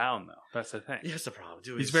nail him down, though. That's the thing. Here's the problem,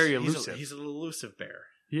 dude. He's very elusive. He's an elusive bear.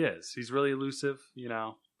 He is. He's really elusive, you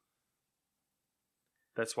know.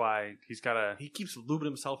 That's why he's got to... He keeps lubing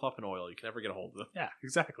himself up in oil. You can never get a hold of him. Yeah,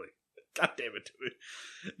 exactly. God damn it,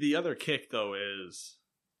 dude. The other kick, though, is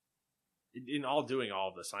in all doing all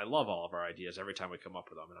of this, and I love all of our ideas every time we come up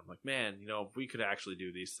with them, and I'm like, man, you know, if we could actually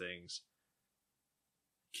do these things,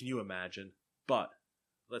 can you imagine? But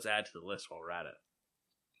let's add to the list while we're at it.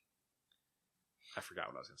 I forgot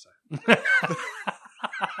what I was going to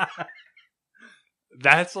say.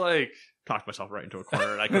 That's like Talked myself right into a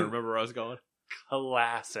corner, and I couldn't remember where I was going.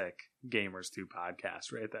 classic Gamers 2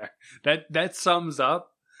 podcast right there. That sums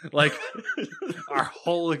up like our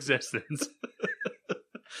whole existence.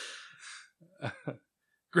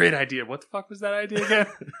 Great idea. What the fuck was that idea again?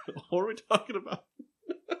 What are we talking about?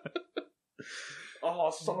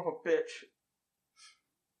 Oh, son of a bitch.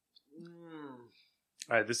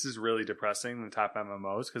 All right, this is really depressing, the top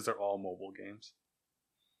MMOs, because they're all mobile games.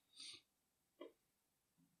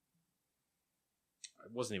 I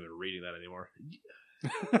wasn't even reading that anymore.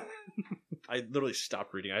 I literally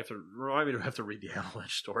stopped reading. I have to remind me to have to read the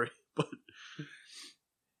Avalanche story. But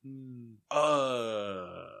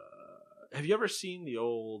have you ever seen the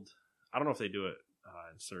old? I don't know if they do it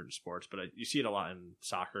in certain sports, but you see it a lot in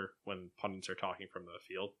soccer when pundits are talking from the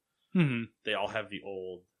field. Mm-hmm. They all have the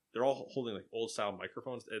old. They're all holding like old style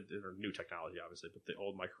microphones. They're new technology, obviously, but the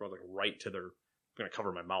old microphone, like right to their. I'm gonna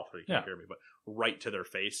cover my mouth so you can't hear me, but right to their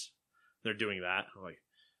face. They're doing that. I'm like,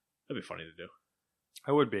 that'd be funny to do.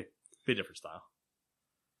 I would be. Be a different style.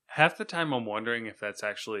 Half the time I'm wondering if that's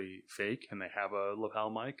actually fake and they have a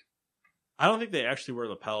lapel mic. I don't think they actually wear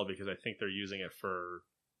lapel because I think they're using it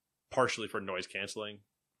partially for noise canceling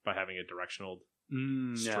by having it directional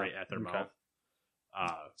straight at their mouth.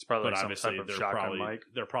 It's probably but like obviously some type of shotgun mic.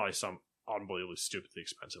 There are probably some unbelievably stupidly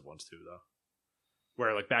expensive ones too, though.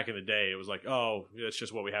 Where like back in the day, it was like, oh, it's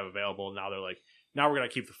just what we have available. And now they're like, now we're going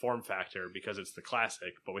to keep the form factor because it's the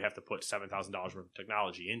classic, but we have to put $7,000 worth of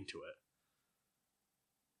technology into it.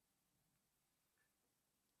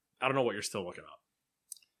 I don't know what you're still looking up.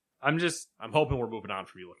 I'm hoping we're moving on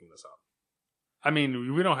from you looking this up. I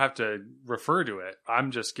mean, we don't have to refer to it.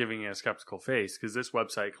 I'm just giving it a skeptical face because this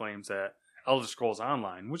website claims that Elder Scrolls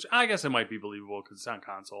Online, which I guess it might be believable because it's on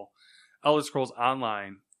console. Elder Scrolls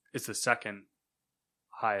Online is the second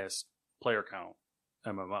highest player count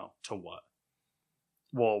MMO. To what?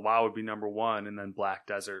 Well, WoW would be number 1, and then Black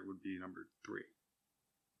Desert would be number 3.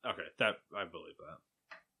 Okay, that I believe that.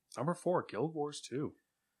 Number 4, Guild Wars 2.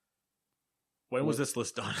 When was this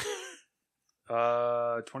list done?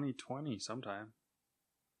 2020 sometime.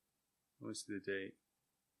 Let me see the date.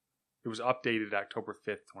 It was updated October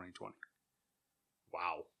 5th, 2020.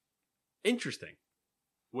 Wow. Interesting.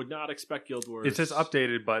 Would not expect Guild Wars. It says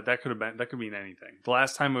updated, but that could mean anything. The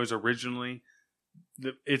last time it was originally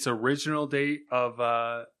its original date of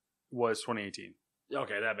was 2018.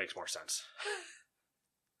 Okay, that makes more sense.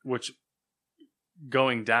 Which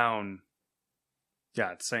going down,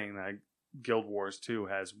 yeah, it's saying that Guild Wars 2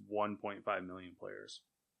 has 1.5 million players.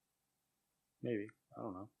 Maybe. I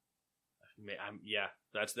don't know. Yeah,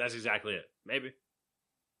 that's exactly it. Maybe.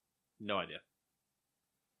 No idea.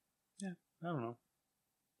 Yeah, I don't know.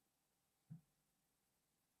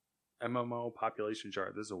 MMO population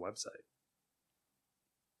chart. This is a website.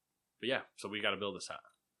 But yeah, so we got to build this out.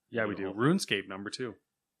 Yeah, we do. RuneScape number 2.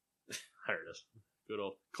 There it is. Good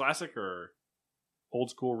old classic or old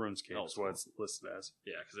school RuneScape Old is school. what it's listed as.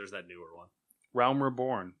 Yeah, because there's that newer one. Realm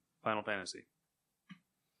Reborn, Final Fantasy.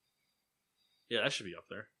 Yeah, that should be up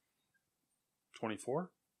there. 24?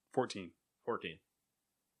 14. 14.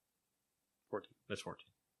 14. That's 14.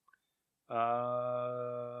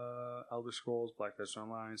 Elder Scrolls, Black Desert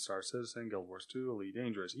Online, Star Citizen, Guild Wars 2, Elite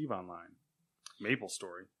Dangerous, EVE Online, Maple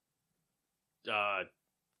Story.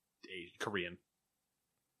 Korean.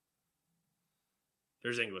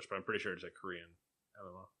 There's English, but I'm pretty sure it's a Korean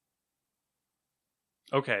MMO.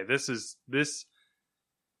 Okay, this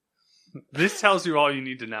tells you all you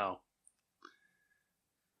need to know.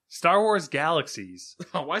 Star Wars Galaxies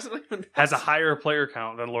Oh, why is it even has a higher player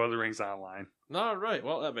count than Lord of the Rings Online, No, right.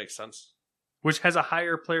 Well, that makes sense. which has a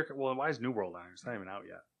higher player. Well, why is New World on? It's not even out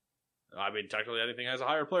yet. I mean, technically, anything has a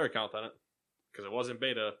higher player count than it because it was in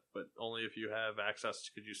beta, but only if you have access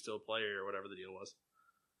could you still play or whatever the deal was.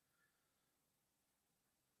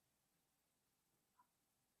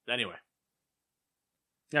 Anyway,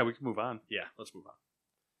 Yeah, we can move on. yeah, let's move on.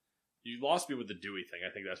 You lost me with the Dewey thing.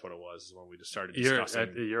 I think that's what it was. Is when we just started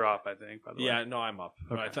discussing. You're up, I think. By the way. Yeah, no, I'm up.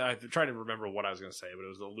 Okay. I tried to remember what I was going to say, but it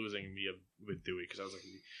was the losing me with Dewey because I was like,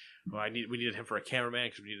 well, we needed him for a cameraman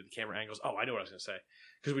because we needed the camera angles. Oh, I know what I was going to say.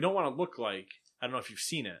 Because we don't want to look like, I don't know if you've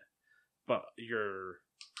seen it, but your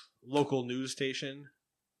local news station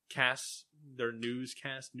casts their news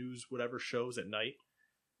whatever shows at night.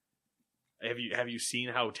 Have you seen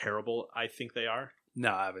how terrible I think they are?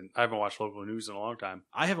 No, I haven't. I haven't watched local news in a long time.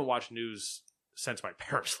 I haven't watched news since my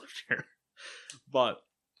parents lived here, but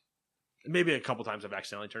maybe a couple times I've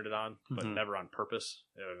accidentally turned it on, but never on purpose.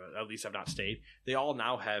 At least I've not stayed. They all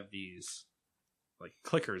now have these like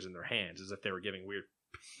clickers in their hands as if they were giving weird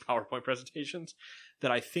PowerPoint presentations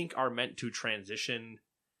that I think are meant to transition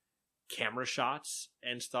camera shots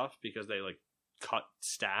and stuff because they like cut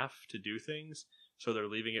staff to do things. So they're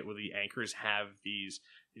leaving it where the anchors have these,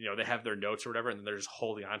 they have their notes or whatever, and then they're just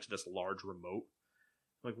holding on to this large remote.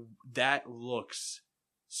 Like, that looks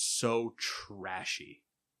so trashy.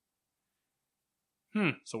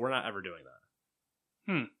 So we're not ever doing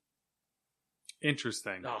that.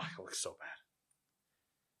 Interesting. Oh, it looks so bad.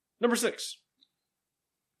 Number 6.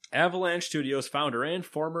 Avalanche Studios founder and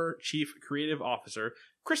former chief creative officer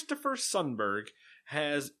Christopher Sundberg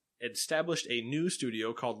has established a new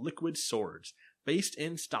studio called Liquid Swords. Based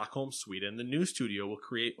in Stockholm, Sweden, the new studio will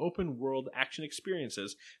create open-world action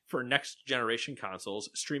experiences for next-generation consoles,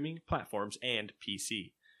 streaming platforms, and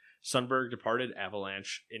PC. Sundberg departed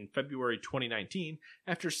Avalanche in February 2019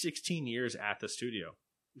 after 16 years at the studio,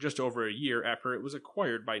 just over a year after it was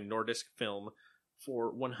acquired by Nordisk Film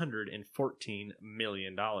for $114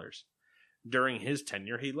 million. During his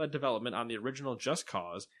tenure, he led development on the original Just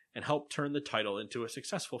Cause and helped turn the title into a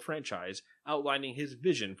successful franchise, outlining his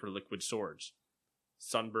vision for Liquid Swords.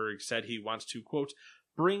 Sundberg said he wants to, quote,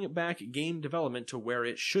 bring back game development to where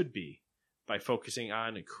it should be by focusing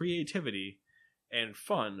on creativity and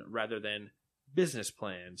fun rather than business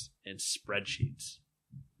plans and spreadsheets.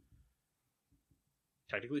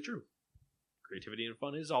 Technically true. Creativity and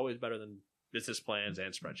fun is always better than business plans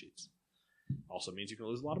and spreadsheets. Also means you can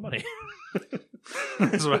lose a lot of money.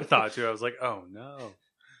 That's what I thought too. I was like, oh no.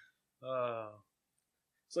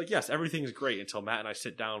 It's like, yes, everything is great until Matt and I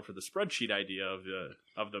sit down for the spreadsheet idea of the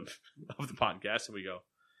podcast, and we go,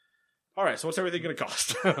 all right, so what's everything going to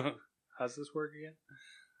cost? How's this work again?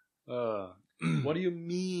 What do you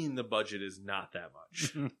mean the budget is not that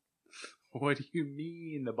much? What do you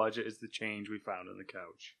mean the budget is the change we found on the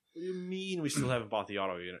couch? What do you mean we still haven't bought the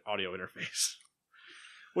audio interface?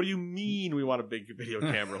 What do you mean we want a big video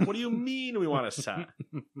camera? What do you mean we want a set?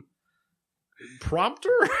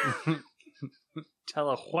 Prompter?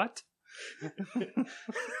 Tell a what? That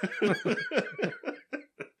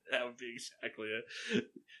would be exactly it.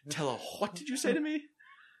 Tell a what did you say to me?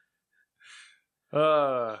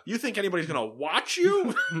 You think anybody's going to watch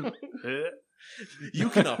you? You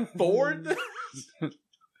can afford this?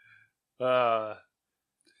 Who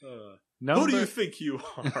do you think you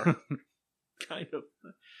are? Kind of.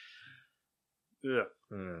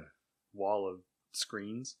 Wall of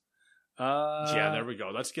screens. Yeah, there we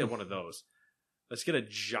go. Let's get one of those. Let's get a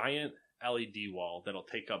giant LED wall that'll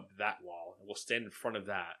take up that wall, and we'll stand in front of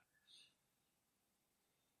that.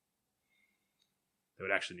 It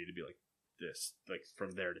would actually need to be like this, like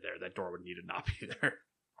from there to there. That door would need to not be there.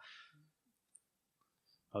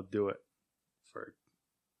 I'll do it for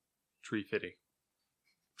 $350.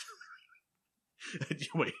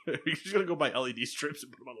 Wait, you're just gonna go buy LED strips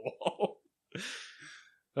and put them on the wall?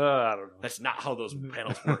 I don't know. That's not how those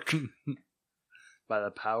panels work. By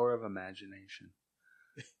the power of imagination.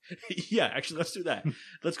 Yeah, actually, let's do that.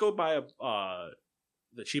 Let's go buy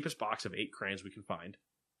the cheapest box of 8 crayons we can find.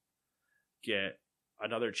 Get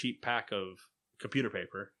another cheap pack of computer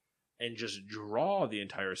paper and just draw the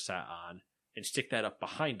entire set on and stick that up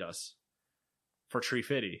behind us for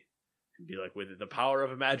 $350. And be like, with the power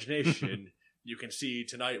of imagination, you can see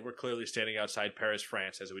tonight we're clearly standing outside Paris,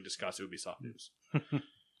 France, as we discuss Ubisoft news.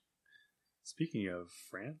 Speaking of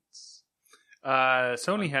France,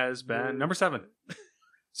 Sony has been, number 7,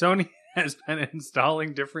 Sony has been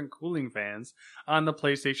installing different cooling fans on the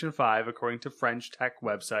PlayStation 5, according to French tech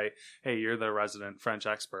website. Hey, you're the resident French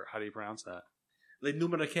expert. How do you pronounce that? Les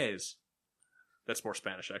numériques. That's more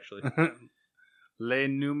Spanish, actually.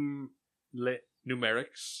 Numerics.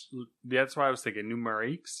 That's what I was thinking.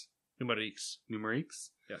 Numeriques. Yes.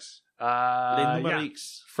 Les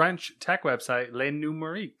numériques. Yeah. French tech website. Les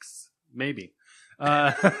numériques. Maybe.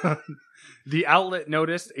 The outlet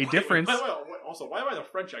noticed a difference. Also, why am I the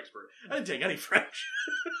French expert? I didn't take any French.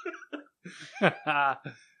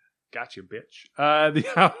 Gotcha, bitch.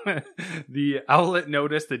 The outlet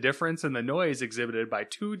noticed the difference in the noise exhibited by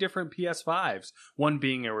two different PS5s, one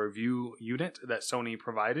being a review unit that Sony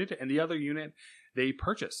provided, and the other unit they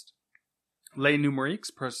purchased. Les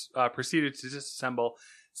Numériques proceeded to disassemble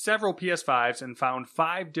several PS5s and found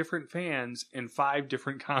 5 different fans in 5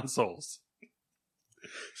 different consoles.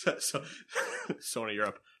 So Sony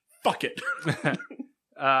Europe, fuck it.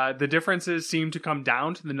 The differences seem to come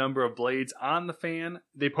down to the number of blades on the fan.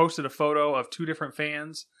 They posted a photo of 2 different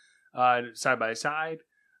fans side by side,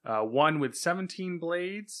 one with 17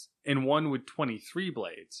 blades and one with 23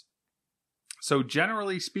 blades. So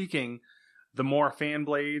generally speaking, the more fan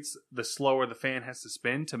blades, the slower the fan has to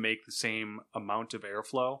spin to make the same amount of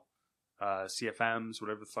airflow. CFMs,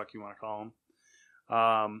 whatever the fuck you want to call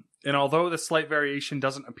them. And although the slight variation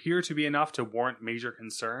doesn't appear to be enough to warrant major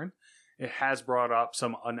concern, it has brought up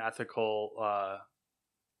some unethical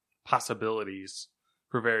possibilities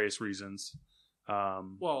for various reasons.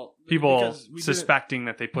 People suspecting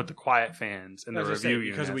that they put the quiet fans in the review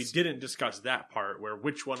units. Because we didn't discuss that part, where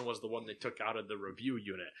which one was the one they took out of the review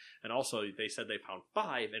unit. And also, they said they found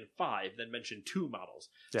 5 and 5, then mentioned 2 models.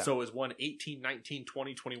 Yeah. So is one 18, 19,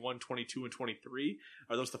 20, 21, 22, and 23?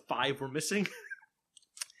 Are those the 5 we're missing?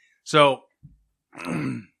 So...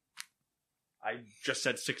 I just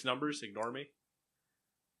said 6 numbers. Ignore me.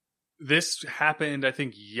 This happened, I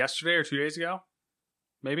think, yesterday or 2 days ago.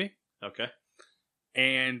 Maybe. Okay.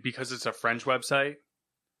 And because it's a French website,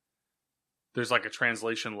 there's like a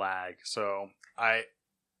translation lag. So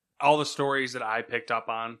all the stories that I picked up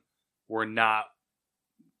on were not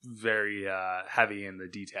very heavy in the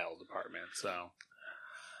detail department. So,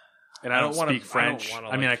 and I don't speak French.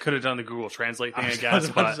 I mean, I could have done the Google Translate thing, I guess. I was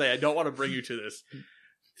about to say, I don't want to bring you to this.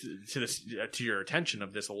 To your attention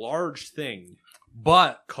of this large thing,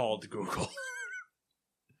 but called Google.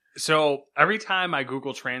 So every time I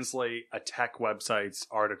Google Translate a tech website's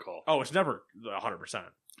article, it's never 100%.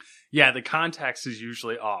 Yeah, the context is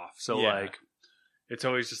usually off. So like, it's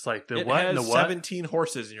always just like it what has and the what. 17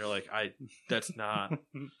 horses, and you're like, that's not.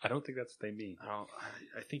 I don't think that's what they mean.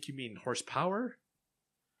 I think you mean horsepower.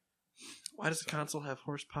 Why does the console have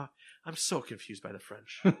horsepower? I'm so confused by the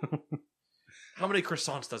French. How many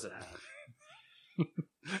croissants does it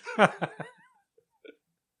have?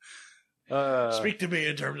 Speak to me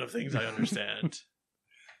in terms of things I understand.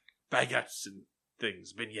 Baguettes and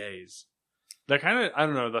things, beignets. That kind of, I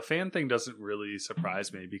don't know, the fan thing doesn't really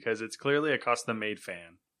surprise me because it's clearly a custom-made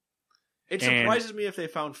fan. It surprises me if they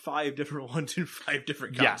found 5 different ones in 5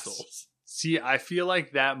 different consoles. Yes. See, I feel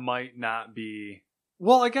like that might not be...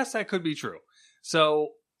 Well, I guess that could be true. So,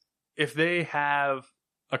 if they have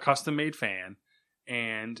a custom-made fan,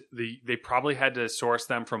 and they probably had to source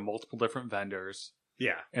them from multiple different vendors.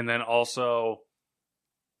 Yeah. And then also,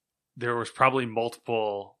 there was probably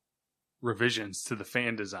multiple revisions to the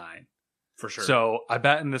fan design. For sure. So, I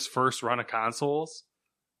bet in this first run of consoles,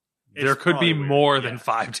 there could be more than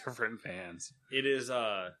 5 different fans. It is,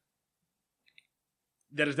 that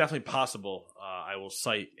is definitely possible. I will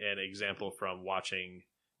cite an example from watching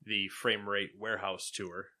the Frame Rate Warehouse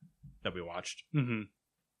tour that we watched. Mm-hmm.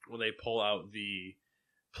 When they pull out the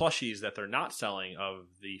plushies that they're not selling of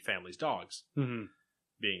the family's dogs, mm-hmm.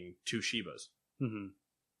 being 2 Shibas. Mm-hmm.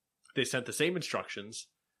 They sent the same instructions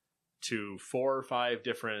to 4 or 5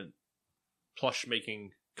 different plush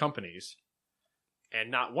making companies, and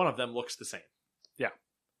not one of them looks the same. Yeah.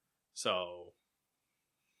 So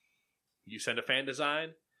you send a fan design,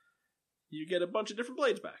 you get a bunch of different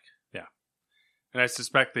blades back. Yeah. And I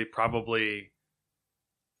suspect they probably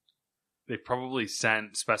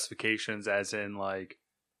sent specifications as in like,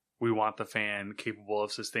 we want the fan capable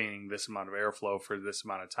of sustaining this amount of airflow for this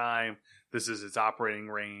amount of time. This is its operating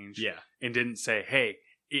range. Yeah. And didn't say, hey,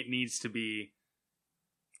 it needs to be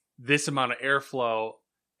this amount of airflow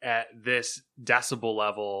at this decibel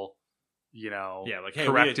level, like, hey,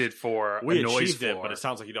 corrected for a noise floor. It, but it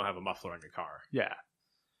sounds like you don't have a muffler on your car. Yeah.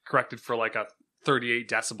 Corrected for like a 38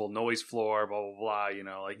 decibel noise floor, blah, blah, blah.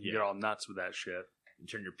 You get all nuts with that shit. You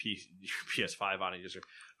turn your PS5 on and you just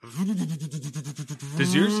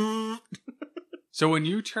does yours? So when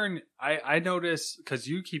you turn, I noticed, because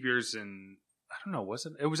you keep yours in, I don't know,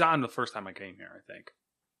 it was on the first time I came here, I think.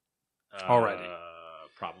 Already.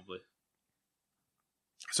 Probably.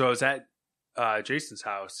 So I was at Jason's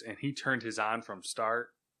house and he turned his on from start.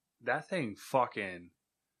 That thing fucking,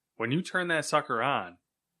 when you turn that sucker on.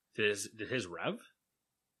 Did his rev?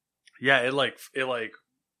 Yeah, it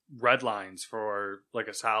red lines for like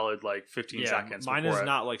a solid 15 seconds. Mine is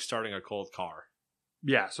not like starting a cold car.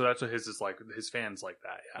 Yeah, so that's what his is like. His fan's like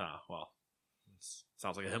that. Yeah. Oh, well,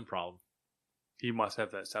 sounds like a him problem. He must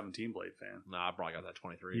have that 17 blade fan. Nah, I probably got that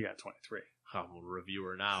 23. You got 23. I'm a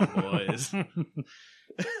reviewer now, boys.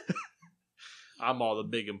 I'm all the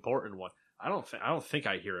big important one. I don't think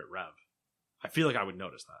I hear it rev. I feel like I would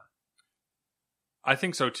notice that. I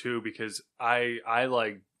think so too, because I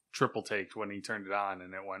like triple taked when he turned it on,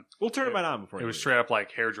 and it went. We'll turn it on before. It was straight up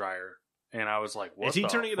like hairdryer, and I was like, "What?" Is he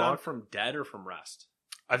turning it on fuck? from dead or from rest?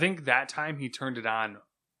 I think that time he turned it on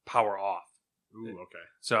power off. Ooh, okay.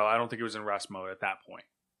 So I don't think it was in rest mode at that point.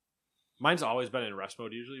 Mine's always been in rest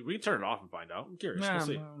mode. Usually, we can turn it off and find out. I'm curious. We'll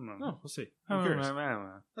see. No, we'll see. I'm curious.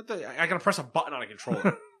 I gotta press a button on a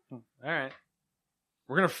controller. All right.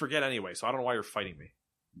 We're gonna forget anyway, so I don't know why you're fighting me.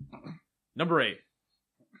 Number 8.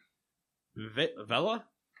 Vela?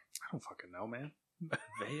 I don't fucking know, man.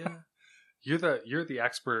 Vea? You're the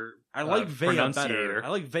expert. I like Vea better. I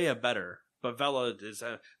like Vea better, but Vela is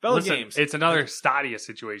Vela Listen, Games. It's another Stadia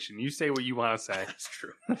situation. You say what you want to say. That's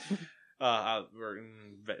true. We're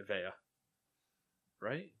in Vea,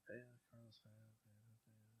 right?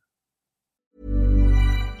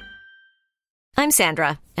 I'm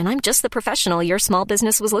Sandra, and I'm just the professional your small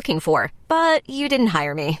business was looking for. But you didn't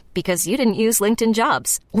hire me because you didn't use LinkedIn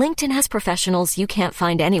Jobs. LinkedIn has professionals you can't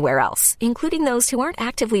find anywhere else, including those who aren't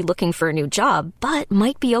actively looking for a new job, but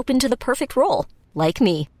might be open to the perfect role, like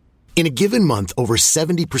me. In a given month, over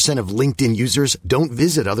 70% of LinkedIn users don't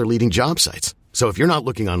visit other leading job sites. So if you're not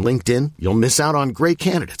looking on LinkedIn, you'll miss out on great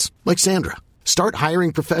candidates like Sandra. Start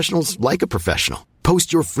hiring professionals like a professional.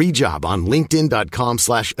 Post your free job on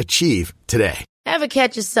linkedin.com/achieve today. Ever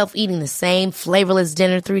catch yourself eating the same flavorless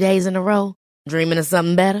dinner 3 days in a row? Dreaming of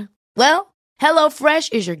something better? Well,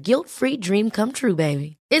 HelloFresh is your guilt-free dream come true,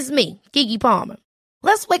 baby. It's me, Keke Palmer.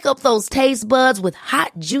 Let's wake up those taste buds with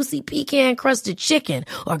hot, juicy pecan-crusted chicken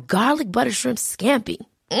or garlic butter shrimp scampi.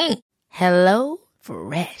 Hello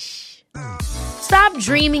Fresh. Stop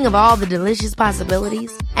dreaming of all the delicious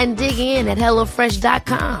possibilities and dig in at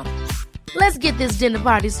HelloFresh.com. Let's get this dinner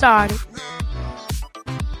party started.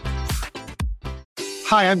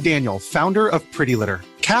 Hi, I'm Daniel, founder of Pretty Litter.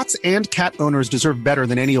 Cats and cat owners deserve better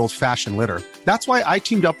than any old-fashioned litter. That's why I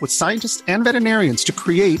teamed up with scientists and veterinarians to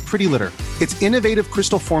create Pretty Litter. Its innovative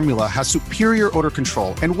crystal formula has superior odor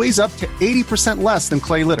control and weighs up to 80% less than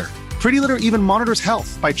clay litter. Pretty Litter even monitors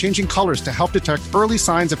health by changing colors to help detect early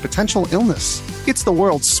signs of potential illness. It's the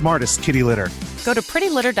world's smartest kitty litter. Go to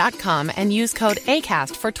prettylitter.com and use code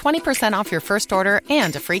ACAST for 20% off your first order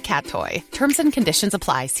and a free cat toy. Terms and conditions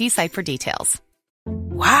apply. See site for details.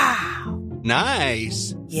 Wow.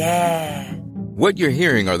 Nice. Yeah. What you're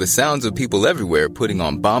hearing are the sounds of people everywhere putting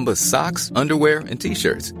on Bombas socks, underwear, and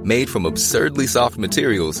T-shirts made from absurdly soft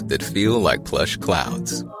materials that feel like plush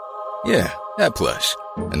clouds. Yeah, that plush.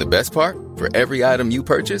 And the best part? For every item you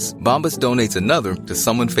purchase, Bombas donates another to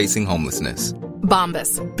someone facing homelessness.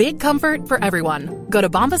 Bombas. Big comfort for everyone. Go to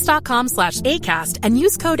bombas.com/ACAST and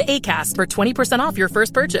use code ACAST for 20% off your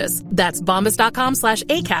first purchase. That's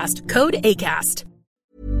bombas.com/ACAST. Code ACAST.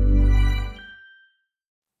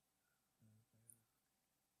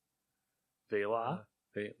 Vela?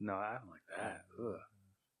 No, I don't like that.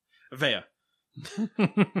 Vea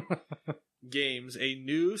Games, a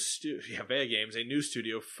new Vea Games, a new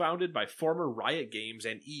studio founded by former Riot Games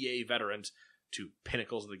and EA veterans, two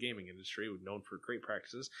pinnacles of the gaming industry, known for great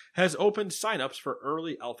practices, has opened signups for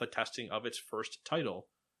early alpha testing of its first title,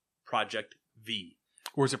 Project V.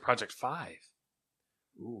 Or is it Project 5?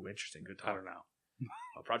 Ooh, interesting. Good I talk. don't know.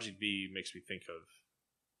 Project V makes me think of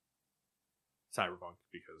Cyberpunk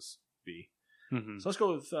because V. Mm-hmm. So let's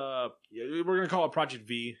go with we're going to call it Project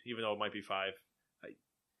V, even though it might be 5.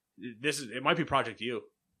 It might be Project U.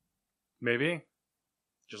 Maybe.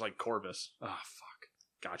 Just like Corvus. Oh, fuck.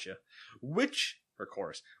 Gotcha. Which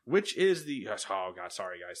is the... Oh, God,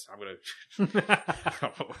 sorry, guys. I'm going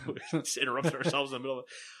to interrupt ourselves in the middle of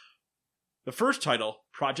it. The first title,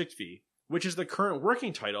 Project V, which is the current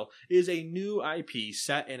working title, is a new IP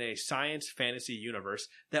set in a science fantasy universe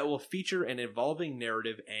that will feature an evolving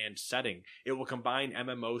narrative and setting. It will combine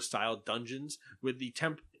MMO-style dungeons with the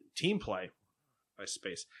team play,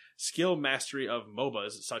 skill mastery of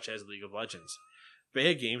MOBAs such as League of Legends.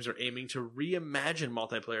 Vea Games are aiming to reimagine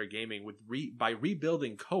multiplayer gaming by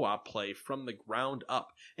rebuilding co-op play from the ground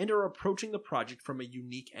up and are approaching the project from a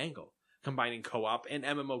unique angle, combining co-op and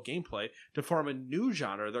MMO gameplay to form a new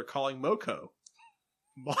genre they're calling MoCo.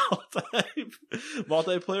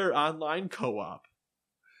 Multiplayer online co-op.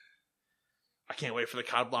 I can't wait for the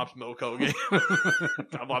Cod Blops MoCo game.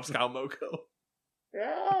 Cod Blops Cow MoCo.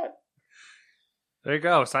 Yeah. There you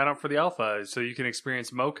go. Sign up for the alpha so you can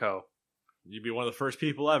experience MoCo. You'd be one of the first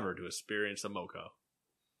people ever to experience a MoCo.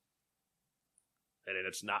 And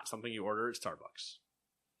it's not something you order at Starbucks.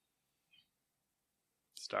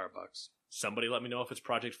 Starbucks. Somebody let me know if it's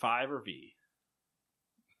Project 5 or V.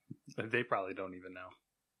 They probably don't even know.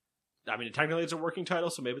 I mean, technically it's a working title,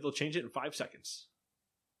 so maybe they'll change it in 5 seconds.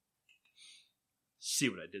 See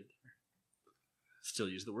what I did there? Still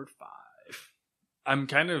use the word 5. I'm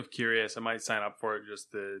kind of curious. I might sign up for it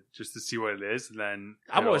just to see what it is. And then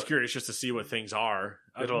I'm always curious just to see what things are.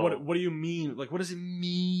 What do you mean? Like, what does it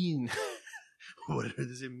mean? What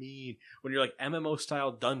does it mean when you're like MMO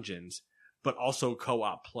style dungeons, but also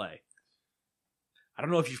co-op play? I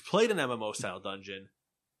don't know if you've played an MMO style dungeon.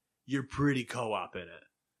 You're pretty co-op in it.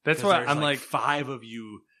 That's why I'm like 5 of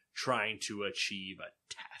you trying to achieve a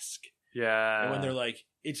task. Yeah. And when they're like,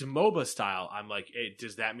 it's MOBA style, I'm like, hey,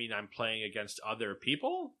 does that mean I'm playing against other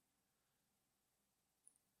people?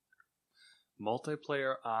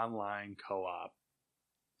 Multiplayer online co-op.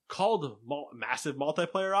 Called massive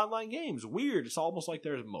multiplayer online games. Weird. It's almost like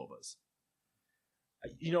there's MOBAs.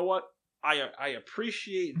 You know what? I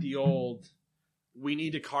appreciate the old, we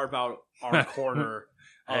need to carve out our corner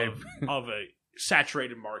of a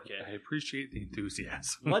saturated market. I appreciate the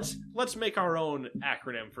enthusiasm. Let's make our own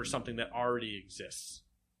acronym for something that already exists.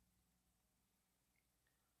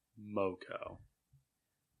 MoCo.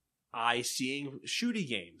 Eye-seeing shooty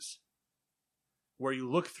games, where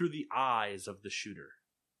you look through the eyes of the shooter.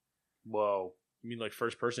 Whoa. You mean like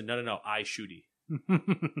first person? No. Eye shooty.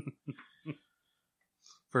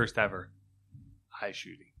 First ever. Eye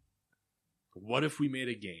shooting. What if we made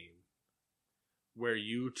a game where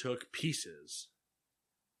you took pieces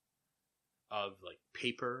of like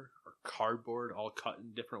paper or cardboard all cut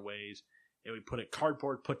in different ways and we put it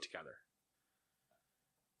cardboard put together?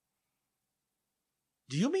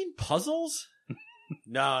 Do you mean puzzles?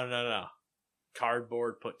 No.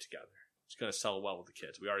 Cardboard put together. It's going to sell well with the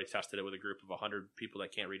kids. We already tested it with a group of 100 people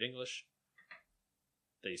that can't read English.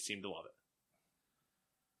 They seem to love it.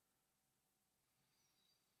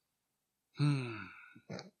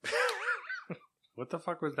 What the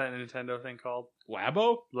fuck was that Nintendo thing called?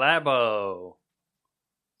 Labo.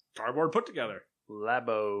 Cardboard put together.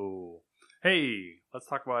 Labo. Hey, let's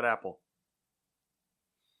talk about Apple.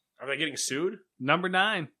 Are they getting sued? Number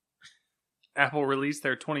 9. Apple released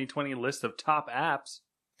their 2020 list of top apps.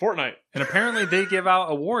 Fortnite. And apparently they give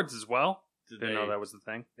out awards as well. Didn't know that was the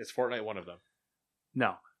thing. Is Fortnite one of them?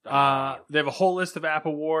 No. They have a whole list of app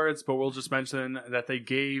awards, but we'll just mention that they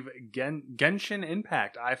gave Genshin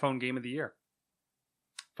Impact iPhone Game of the Year.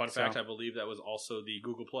 Fun fact, I believe that was also the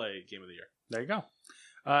Google Play Game of the Year. There you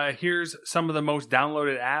go. Here's some of the most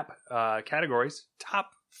downloaded app categories. Top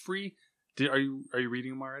free. Are you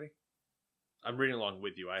reading them already? I'm reading along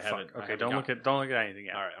with you. I haven't. Okay, don't look at anything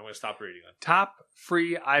yet. All right, I'm going to stop reading then. Top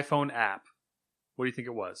free iPhone app. What do you think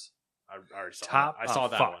it was? I already saw that. I saw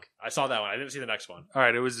that one. I saw that one. I didn't see the next one. All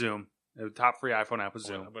right, it was Zoom. The top free iPhone app was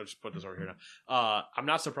Zoom. I'm going to just put this over here now. I'm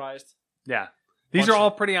not surprised. Yeah. These are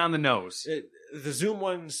all pretty on the nose. The Zoom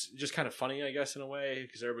one's just kind of funny, I guess, in a way,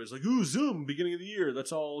 because everybody's like, ooh, Zoom, beginning of the year.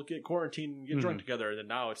 Let's all get quarantined and get drunk together. And then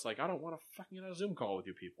now it's like, I don't want to fucking get on a Zoom call with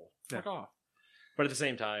you people. Fuck off. But at the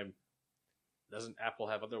same time, doesn't Apple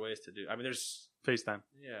have other ways to do? I mean, there's FaceTime.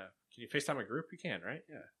 Yeah. Can you FaceTime a group? You can, right?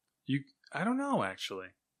 Yeah. I don't know, actually.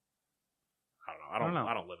 I don't know.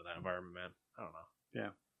 I don't live in that environment, man. I don't know. Yeah.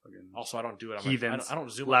 Also, I don't do it on heathens, I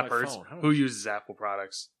don't Zoom leopards, on my phone. Who uses Apple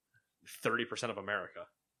products? 30% of America,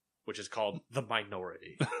 which is called the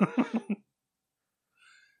minority. Put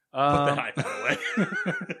the iPad away.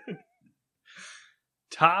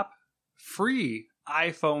 Top free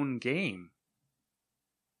iPhone game.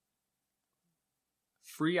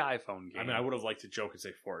 Free iPhone game. I mean, I would have liked to joke and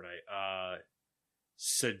say Fortnite.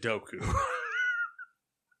 Sudoku.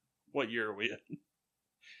 What year are we in?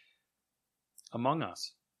 Among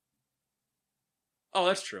Us. Oh,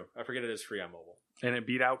 that's true. I forget it is free on mobile. And it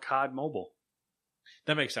beat out COD Mobile.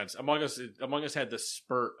 That makes sense. Among Us had the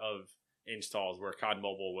spurt of installs where COD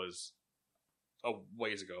Mobile was a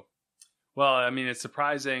ways ago. Well, I mean, it's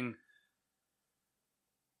surprising.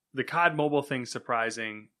 The COD Mobile thing's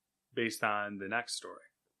surprising based on the next story.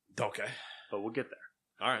 Okay. But we'll get there.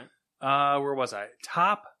 All right. Where was I?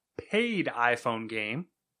 Top paid iPhone game.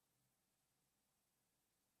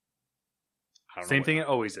 Same thing it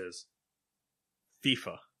always is.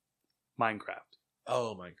 FIFA. Minecraft.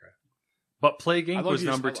 Oh, Minecraft. But Plague Inc. was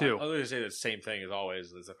number 2. I was going to say the same thing as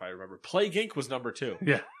always, as if I remember. Plague Inc. was number 2.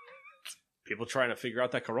 Yeah. People trying to figure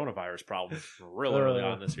out that coronavirus problem really early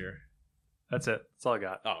on this year. That's it. That's all I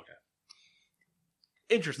got. Oh, okay.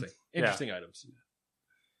 Interesting items.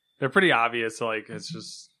 They're pretty obvious. Like, it's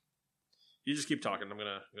just... You just keep talking. I'm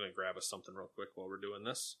gonna grab us something real quick while we're doing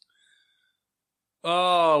this.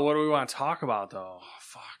 Oh, what do we want to talk about, though?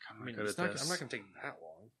 Fuck, I'm not good at this. I'm not going to take that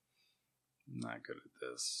long. I'm not good at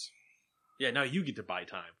this. Yeah, now you get to buy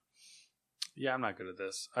time. Yeah, I'm not good at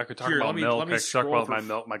this. I could talk Here, about milk. I could talk about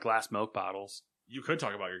scroll my glass milk bottles. You could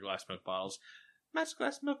talk about your glass milk bottles. Matt's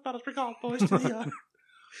glass milk bottles bring all boys to the yard.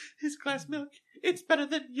 His glass milk, it's better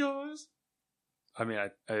than yours. I mean,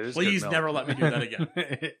 it is Please good milk. never let me do that again.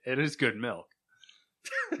 It is good milk.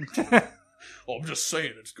 Oh, I'm just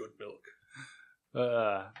saying it's good milk.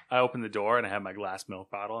 I opened the door and I had my glass milk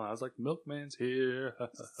bottle and I was like, "The milkman's here."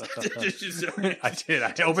 Did you say? I did.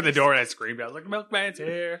 I opened the door and I screamed. I was like, "The milkman's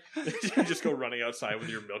here." You just go running outside with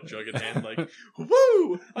your milk jug in hand, like,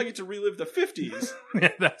 "Woo! I get to relive the 50s."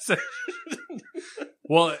 Yeah, that's it.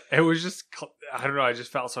 Well, it was just, I don't know. I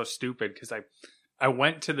just felt so stupid because I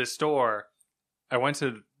went to the store. I went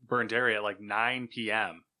to Burn Dairy at like 9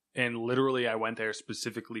 p.m. and literally I went there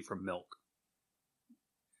specifically for milk.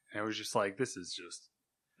 And I was just like, this is.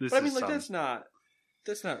 But I mean, like, that's not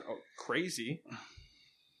crazy,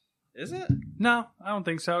 is it? No, I don't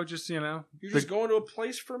think so. Just, you're just going to a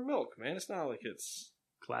place for milk, man. It's not like it's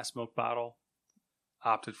glass milk bottle.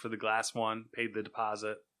 Opted for the glass one, paid the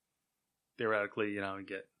deposit. Theoretically,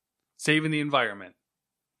 get saving the environment.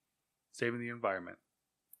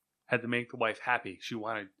 Had to make the wife happy. She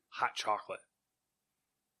wanted hot chocolate.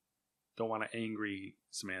 Don't want an angry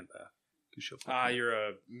Samantha. You're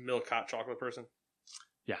a milk hot chocolate person?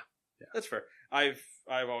 Yeah. That's fair. I've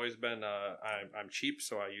always been I'm cheap,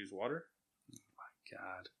 so I use water. Oh my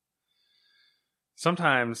God.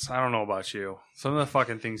 Sometimes, I don't know about you, some of the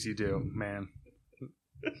fucking things you do, man.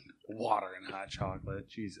 Water and hot chocolate.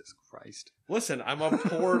 Jesus Christ. Listen, I'm a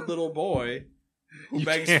poor little boy who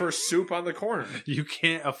begs for soup on the corner. You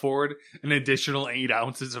can't afford an additional 8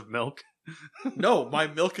 ounces of milk? No, my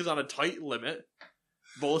milk is on a tight limit.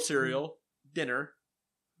 Bowl of cereal, dinner,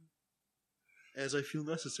 as I feel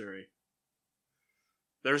necessary.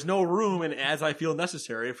 There's no room in as I feel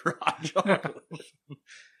necessary for hot chocolate.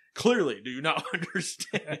 Clearly, do you not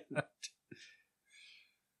understand?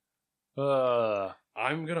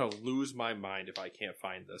 I'm gonna lose my mind if I can't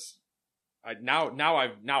find this. I've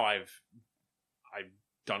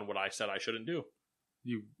done what I said I shouldn't do.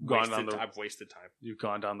 I've wasted time. You've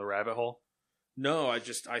gone down the rabbit hole? No, I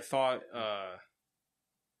thought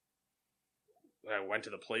when I went to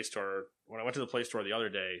the Play Store. When I went to the Play Store the other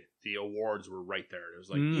day, the awards were right there. It was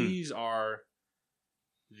like, these are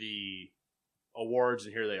the awards,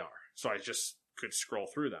 and here they are. So I just could scroll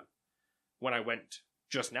through them. When I went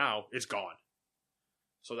just now, it's gone.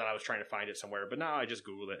 So then I was trying to find it somewhere, but now I just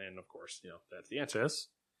Googled it, and of course, that's the answer. This?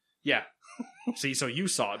 Yeah. See, so you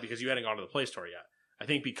saw it because you hadn't gone to the Play Store yet. I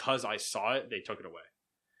think because I saw it, they took it away.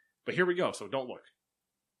 But here we go, so don't look.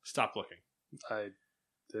 Stop looking. I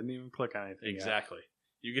didn't even click on anything. Exactly. Yet.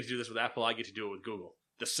 You get to do this with Apple, I get to do it with Google.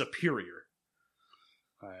 The superior.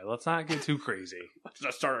 All right, let's not get too crazy. Let's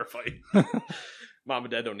not start our fight. Mom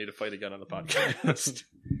and Dad don't need to fight again on the podcast.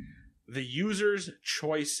 The User's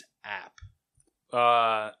Choice app.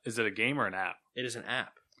 Is it a game or an app? It is an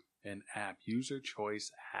app. An app. User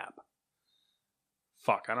Choice app.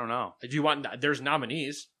 Fuck, I don't know. Do you want? There's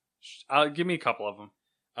nominees. Give me a couple of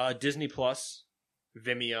them. Disney Plus,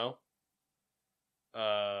 Vimeo,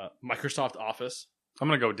 Microsoft Office. I'm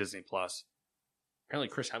gonna go with Disney Plus. Apparently,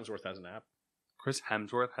 Chris Hemsworth has an app. Chris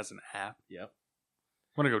Hemsworth has an app? Yep.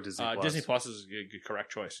 I'm gonna go Disney Plus. Disney Plus is a good correct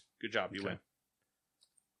choice. Good job, you win.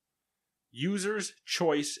 User's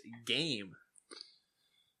Choice game.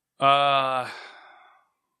 I'm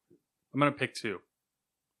gonna pick 2.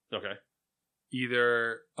 Okay.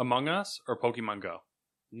 Either Among Us or Pokemon Go.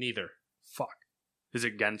 Neither. Fuck. Is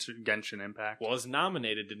it Genshin Impact? Well, it's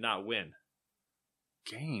nominated, did not win.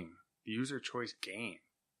 Game. User Choice game.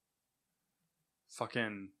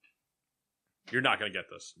 Fucking. You're not going to get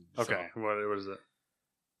this. Okay. So. What is it?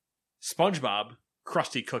 SpongeBob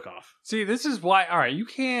Krusty Cook-Off. See, this is why. All right, you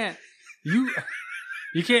can't. You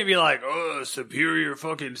can't be like, superior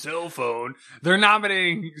fucking cell phone. They're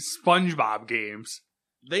nominating SpongeBob games.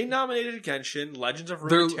 They nominated Genshin, Legends of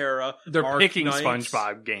Runeterra. They're Arc picking Knights.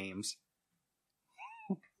 SpongeBob games.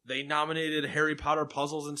 They nominated Harry Potter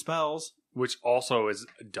Puzzles and Spells. Which also is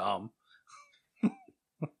dumb.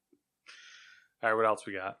 All right, what else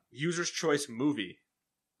we got? User's Choice movie.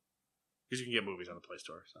 Because you can get movies on the Play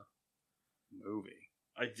Store. So, movie.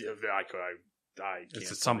 I can't.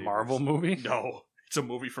 Is it some Marvel movie? No, it's a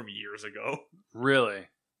movie from years ago. Really?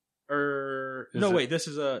 This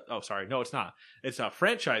is a. Oh, sorry. No, it's not. It's a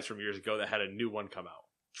franchise from years ago that had a new one come out.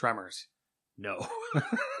 Tremors. No.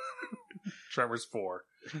 Tremors 4.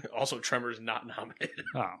 Also, Tremors not nominated.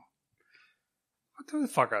 Oh. What the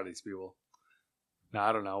fuck are these people? No,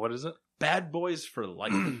 I don't know. What is it? Bad Boys for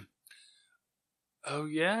Life. Oh,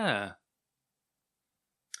 yeah.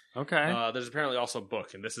 Okay. There's apparently also a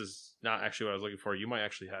book, and this is not actually what I was looking for. You might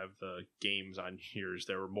actually have the games on yours.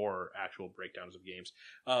 There were more actual breakdowns of games.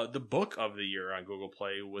 The book of the year on Google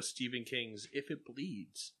Play was Stephen King's If It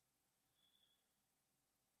Bleeds.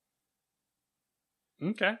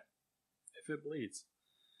 Okay. If It Bleeds.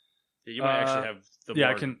 Yeah, you might actually have the I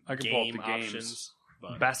more can pull up game the games. options.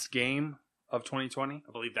 But Best game of 2020?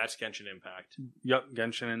 I believe that's Genshin Impact. Yep,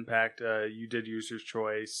 Genshin Impact. You did User's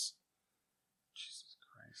Choice. Jesus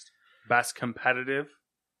Christ. Best competitive?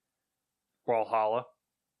 Brawlhalla.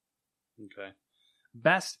 Okay.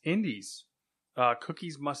 Best indies?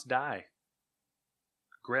 Cookies Must Die.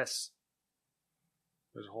 Gris.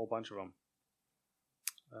 There's a whole bunch of them.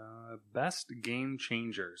 Best Game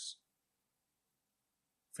Changers.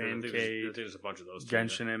 I think Fancade. there's a bunch of those.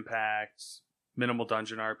 Genshin Impact. Minimal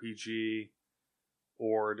Dungeon RPG.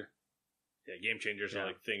 Ord. Yeah, Game Changers are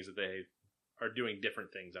like things that they are doing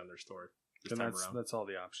different things on their store this And time around. that's all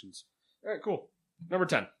the options. All right, cool. Number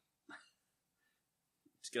 10.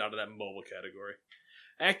 Let's get out of that mobile category.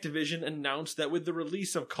 Activision announced that with the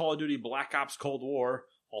release of Call of Duty Black Ops Cold War,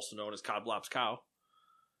 also known as COD Blops Cow,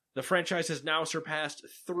 the franchise has now surpassed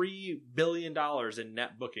 $3 billion in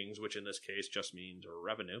net bookings, which in this case just means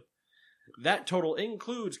revenue. That total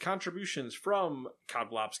includes contributions from COD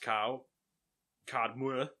Blops Cow, COD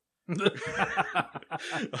Mua,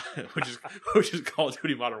 which is Call of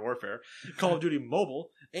Duty Modern Warfare, Call of Duty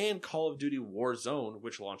Mobile, and Call of Duty Warzone,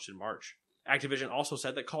 which launched in March. Activision also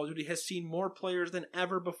said that Call of Duty has seen more players than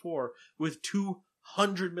ever before, with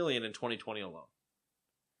 200 million in 2020 alone.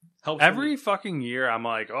 Every fucking year, I'm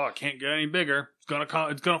like, oh, it can't get any bigger. It's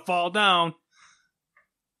gonna fall down.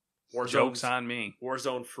 Joke's on me.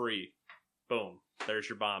 Warzone free. Boom. There's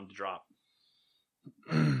your bomb to drop.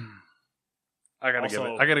 I gotta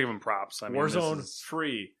give him props. I mean, Warzone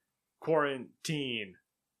free. Quarantine.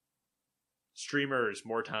 Streamers,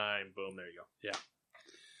 more time. Boom, there you go. Yeah.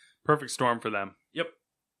 Perfect storm for them. Yep.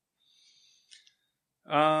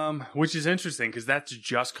 Which is interesting because that's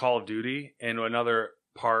just Call of Duty, and another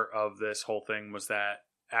part of this whole thing was that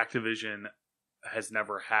Activision has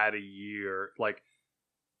never had a year like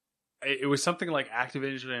it was something like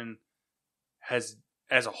Activision has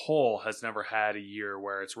as a whole has never had a year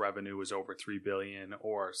where its revenue was over $3 billion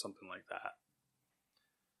or something like that.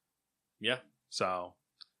 Yeah. So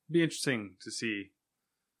it'd be interesting to see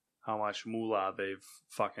how much moolah they've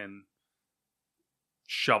fucking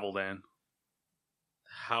shoveled in.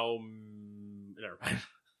 Never mind.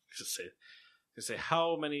 Just say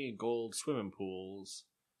how many gold swimming pools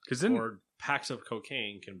or packs of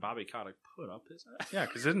cocaine can Bobby Kotick put up his ass? Yeah,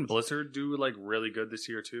 because didn't Blizzard do like really good this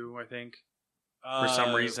year too, I think? For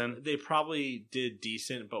some reason. They probably did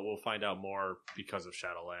decent, but we'll find out more because of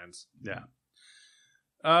Shadowlands. Yeah.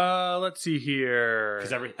 Let's see here.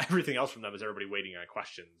 Because everything else from them is everybody waiting on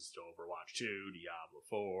questions to Overwatch 2, Diablo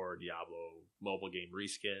 4, Diablo mobile game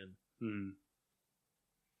reskin.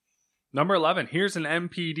 Number 11. Here's an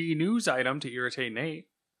MPD news item to irritate Nate.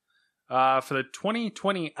 For the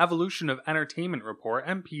 2020 Evolution of Entertainment Report,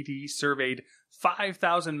 MPD surveyed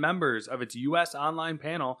 5,000 members of its U.S. online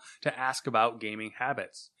panel to ask about gaming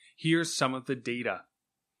habits. Here's some of the data.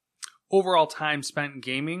 Overall time spent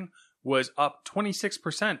gaming was up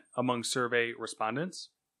 26% among survey respondents.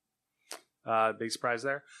 Big surprise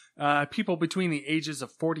there. People between the ages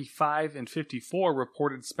of 45 and 54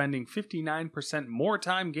 reported spending 59% more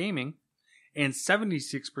time gaming and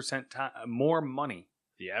 76% more money.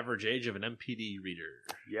 The average age of an MPD reader.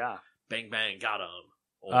 Yeah. Bang, bang, got him.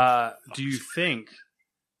 Do you think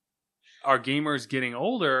are gamers getting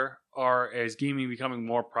older, or is gaming becoming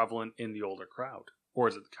more prevalent in the older crowd? Or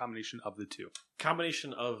is it the combination of the two?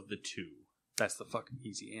 Combination of the two. That's the fucking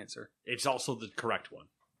easy answer. It's also the correct one.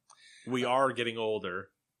 We are getting older.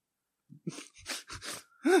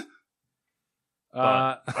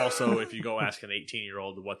 But also, if you go ask an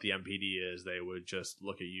 18-year-old what the MPD is, they would just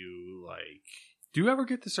look at you like... Do you ever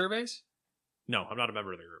get the surveys? No, I'm not a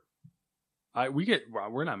member of the group.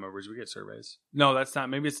 We're not members. We get surveys. No, that's not.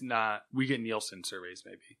 Maybe it's not. We get Nielsen surveys,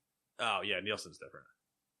 maybe. Oh, yeah. Nielsen's different.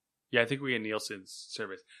 Yeah, I think we get Nielsen's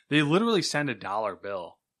surveys. They literally send a $1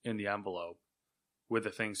 bill in the envelope with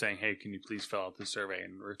a thing saying, hey, can you please fill out this survey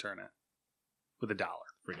and return it? With $1.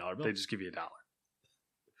 $3 bill? They just give you $1.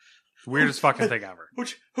 Weirdest fucking thing ever. Who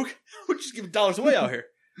just give dollars away out here?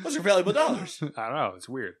 Those are valuable dollars. I don't know. It's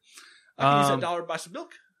weird. I can use that $1 to buy some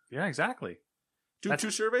milk. Yeah, exactly. Do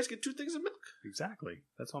 2 surveys, get 2 things of milk. Exactly.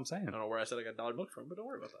 That's what I'm saying. I don't know where I said I got $1 milk from, but don't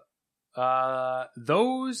worry about that.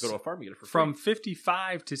 Those go to a farm, you get it for free. From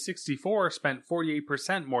 55 to 64 spent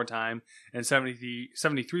 48% more time and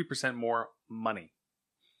 73% more money.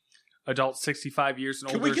 Adults 65 years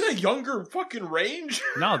and Can older. we get a younger fucking range?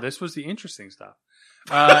 No, this was the interesting stuff.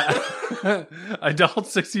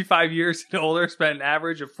 Adults 65 years and older spend an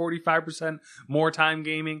average of 45% more time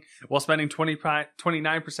gaming while spending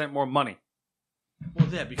 29% more money. Well,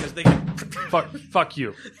 yeah, because they can... Fuck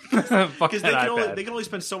you. Fuck Because that they can only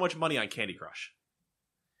spend so much money on Candy Crush.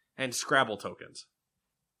 And Scrabble tokens.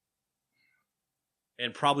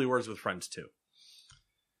 And probably Words with Friends, too.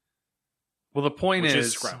 Well, the point Which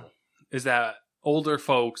is Scrabble. Is that older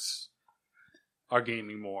folks are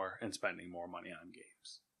gaming more and spending more money on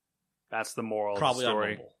games. That's the moral Probably of the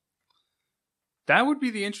story. on mobile. That would be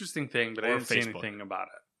the interesting thing, but I Or didn't see Facebook. anything about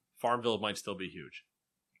it. Farmville might still be huge.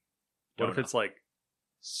 What Don't if know. it's like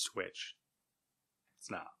Switch?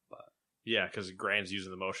 It's not, but Yeah, because Gran's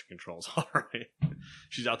using the motion controls. All right.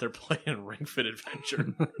 She's out there playing Ring Fit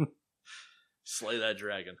Adventure. Slay that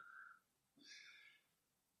dragon.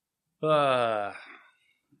 I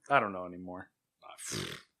don't know anymore.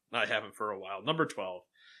 I haven't for a while. Number 12.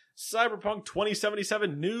 Cyberpunk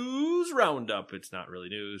 2077 News Roundup. It's not really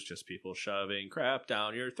news, just people shoving crap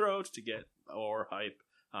down your throats to get more hype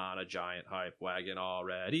on a giant hype wagon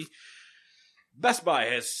already. Best Buy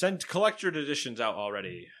has sent collector editions out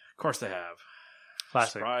already. Of course they have.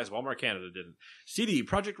 Classic. Surprise, Walmart Canada didn't. CD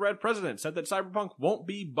Projekt Red president said that Cyberpunk won't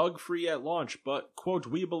be bug-free at launch, but, quote,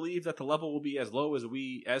 we believe that the level will be as low as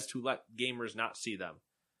to let gamers not see them.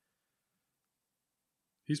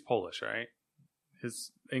 He's Polish, right?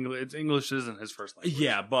 English isn't his first language.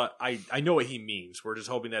 Yeah, but I know what he means. We're just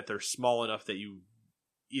hoping that they're small enough that you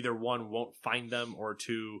either one won't find them, or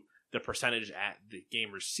two, the percentage at the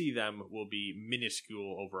gamers see them will be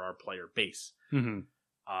minuscule over our player base. Mm-hmm.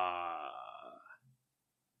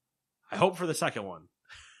 I hope for the second one.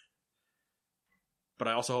 But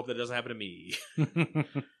I also hope that it doesn't happen to me.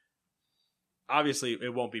 Obviously,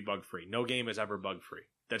 it won't be bug-free. No game is ever bug-free.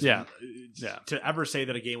 Yeah. To ever say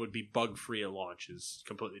that a game would be bug-free at launch is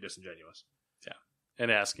completely disingenuous. Yeah. And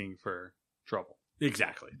asking for trouble.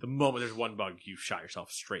 Exactly. The moment there's one bug, you've shot yourself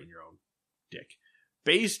straight in your own dick.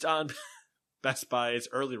 Based on Best Buy's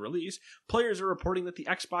early release, players are reporting that the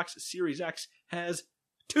Xbox Series X has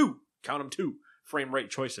two frame rate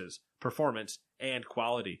choices, performance, and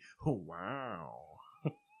quality. Oh, wow.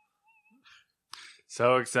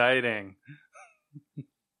 So exciting.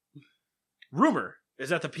 Rumor is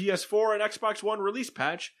that the PS4 and Xbox One release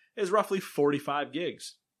patch is roughly 45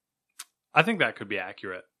 gigs. I think that could be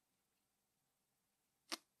accurate.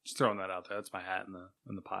 Just throwing that out there. That's my hat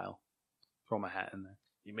in the pile. Throw my hat in there.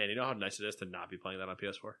 You know how nice it is to not be playing that on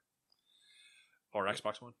PS4? Or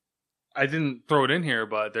Xbox One? I didn't throw it in here,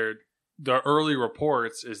 but the early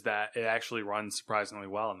reports is that it actually runs surprisingly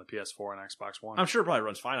well on the PS4 and Xbox One. I'm sure it probably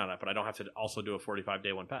runs fine on it, but I don't have to also do a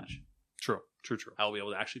 45-day one patch. True. I'll be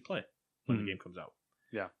able to actually play when the game comes out.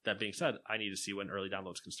 Yeah. That being said, I need to see when early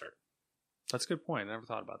downloads can start. That's a good point. I never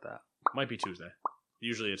thought about that. Might be Tuesday.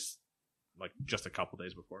 Usually it's like just a couple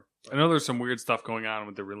days before. I know there's some weird stuff going on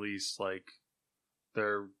with the release. Like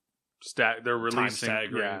they're releasing time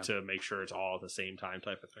staggering to make sure it's all at the same time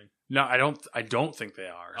type of thing. No, I don't think they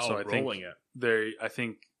are. Oh, so I think it. I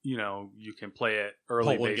think you can play it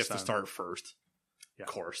early. Poland based gets to start first. Yeah.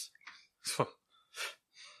 Of course.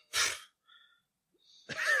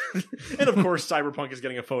 And of course, Cyberpunk is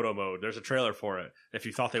getting a photo mode. There's a trailer for it. If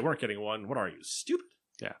you thought they weren't getting one, what are you, stupid?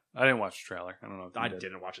 Yeah, I didn't watch the trailer. I don't know. If I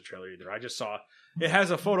didn't watch the trailer either. I just saw it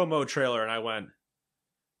has a photo mode trailer, and I went,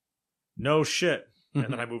 no shit.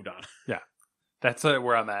 And then I moved on. Yeah, that's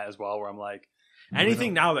where I'm at as well. Where I'm like,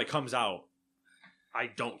 anything now that comes out, I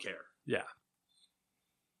don't care. Yeah,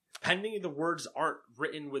 pending the words aren't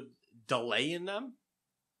written with delay in them,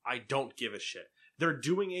 I don't give a shit. They're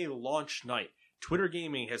doing a launch night. Twitter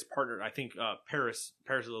Gaming has partnered, I think Paris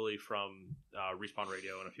Lilly from Respawn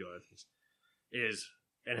Radio and a few other things,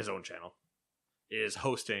 and his own channel, is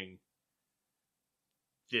hosting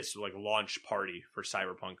this like launch party for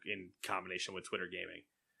Cyberpunk in combination with Twitter Gaming.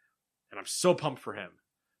 And I'm so pumped for him.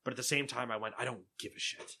 But at the same time, I went, I don't give a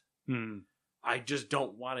shit. I just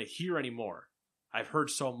don't want to hear anymore. I've heard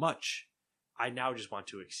so much. I now just want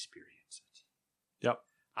to experience it. Yep.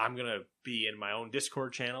 I'm going to be in my own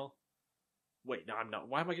Discord channel. Wait, no, I'm not.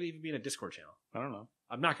 Why am I going to even be in a Discord channel? I don't know.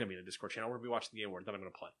 I'm not going to be in a Discord channel. We're going to be watching the Game Awards. Then I'm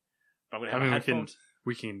going to play. But I'm going to have headphones.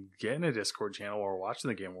 We can get in a Discord channel while we're watching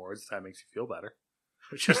the Game Awards if that makes you feel better.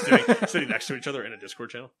 Just sitting next to each other in a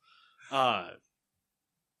Discord channel. But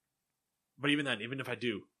even then, even if I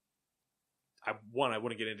do, I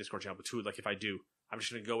wouldn't get in a Discord channel. But two, like if I do, I'm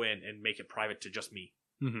just going to go in and make it private to just me.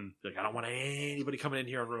 Mm-hmm. Like I don't want anybody coming in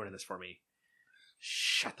here and ruining this for me.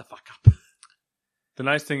 Shut the fuck up. The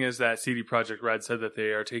nice thing is that CD Projekt Red said that they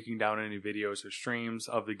are taking down any videos or streams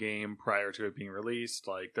of the game prior to it being released.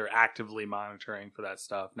 Like, they're actively monitoring for that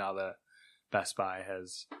stuff now that Best Buy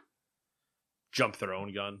has jumped their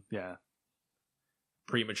own gun. Yeah.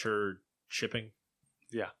 Premature shipping.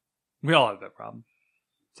 Yeah. We all have that problem.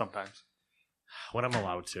 Sometimes. When I'm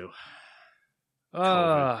allowed to.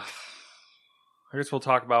 I guess we'll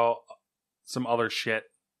talk about some other shit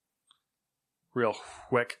real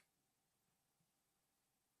quick.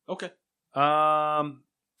 Okay. All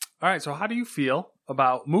right, so how do you feel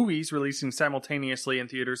about movies releasing simultaneously in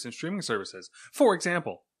theaters and streaming services? For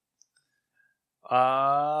example,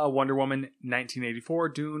 Wonder Woman 1984,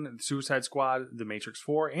 Dune, The Suicide Squad, The Matrix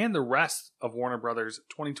 4, and the rest of Warner Brothers'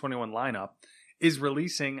 2021 lineup is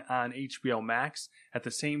releasing on HBO Max at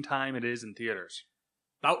the same time it is in theaters.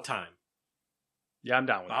 About time. Yeah, I'm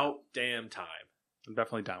down with that. About damn time. I'm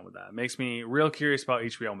definitely down with that. It makes me real curious about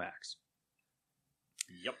HBO Max.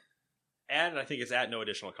 Yep. And I think it's at no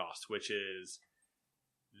additional cost, which is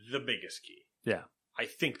the biggest key. Yeah. I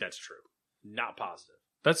think that's true. Not positive.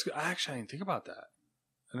 Actually, I didn't think about that.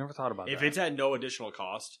 I never thought about that. If it's at no additional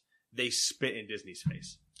cost, they spit in Disney's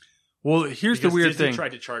face. Well, here's because the weird Disney thing.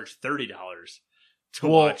 tried to charge $30 to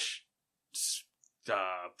watch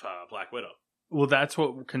Black Widow. Well, that's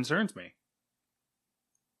what concerns me.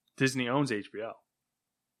 Disney owns HBO.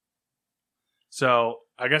 So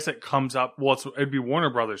I guess it comes up. Well, it'd be Warner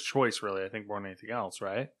Brothers' choice, really. I think more than anything else,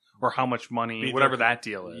 right? Or how much money, whatever that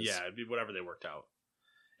deal is. Yeah, it'd be whatever they worked out.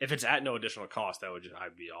 If it's at no additional cost,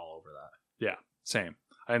 I'd be all over that. Yeah, same.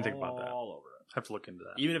 I didn't think about that. All over it. I have to look into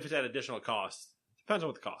that. Even if it's at additional cost, depends on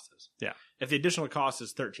what the cost is. Yeah. If the additional cost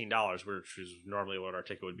is $13, which is normally what our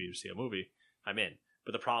ticket would be to see a movie, I'm in.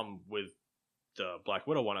 But the problem with the Black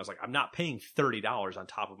Widow one, I was like, I'm not paying $30 on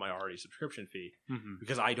top of my already subscription fee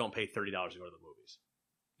because I don't pay $30 to go to the movies.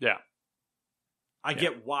 Yeah. I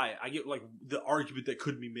get why. I get like the argument that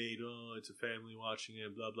could be made. Oh, it's a family watching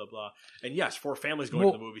it, blah blah blah. And yes, for families going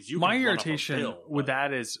to the movies, you. My can irritation with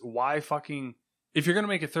that is why fucking if you're gonna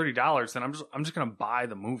make it $30, then I'm just gonna buy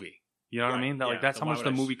the movie. You know what I mean? That's how much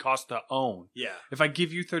the movie costs to own. Yeah. If I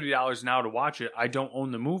give you $30 now to watch it, I don't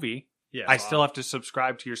own the movie. Yeah. I still have to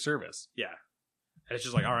subscribe to your service. Yeah. And it's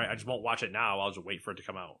just like, all right, I just won't watch it now. I'll just wait for it to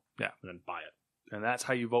come out. Yeah. And then buy it. And that's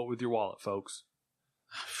how you vote with your wallet, folks.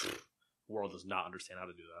 World does not understand how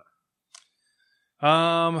to do that.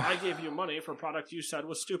 I gave you money for a product you said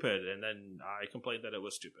was stupid, and then I complained that it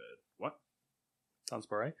was stupid. What? Sounds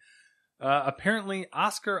about right. Apparently,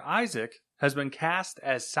 Oscar Isaac has been cast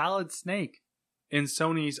as Solid Snake in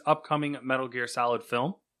Sony's upcoming Metal Gear Solid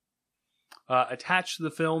film. Attached to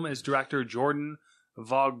the film is director Jordan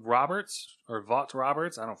Vogt Roberts.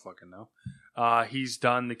 I don't fucking know. He's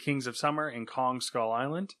done The Kings of Summer and Kong Skull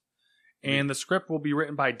Island. And the script will be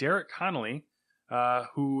written by Derek Connolly,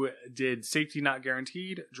 who did Safety Not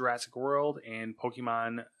Guaranteed, Jurassic World, and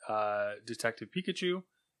Pokemon Detective Pikachu,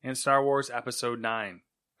 and Star Wars Episode 9.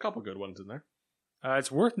 A couple good ones in there.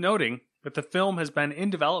 It's worth noting that the film has been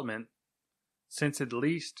in development since at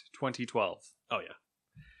least 2012. Oh, yeah.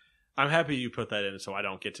 I'm happy you put that in so I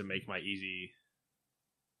don't get to make my easy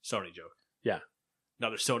Sony joke. Yeah.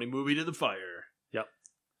 Another Sony movie to the fire. Yep.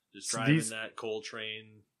 Just driving that coal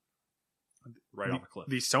train right off the cliff.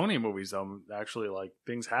 These Sony movies, though, actually, like,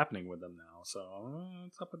 things happening with them now. So,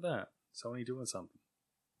 what's up with that? Sony doing something.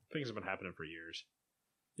 Things have been happening for years.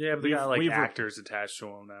 Yeah, but they got, like, actors attached to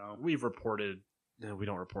them now. We've reported... No, we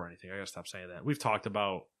don't report anything. I gotta stop saying that. We've talked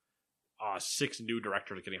about 6 new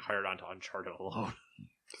directors getting hired onto Uncharted alone.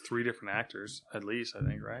 3 different actors, at least, I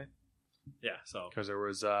think, right? Yeah, so... Because there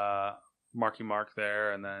was Marky Mark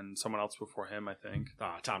there, and then someone else before him, I think.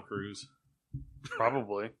 Tom Cruise.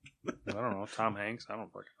 Probably. I don't know. Tom Hanks? I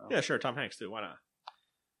don't fucking know. Yeah, sure. Tom Hanks, too. Why not?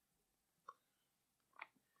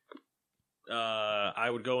 I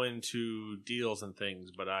would go into deals and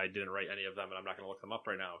things, but I didn't write any of them, and I'm not going to look them up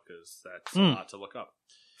right now because that's a lot to look up.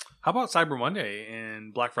 How about Cyber Monday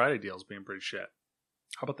and Black Friday deals being pretty shit?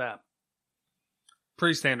 How about that?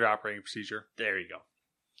 Pretty standard operating procedure. There you go.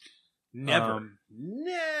 Never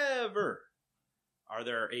are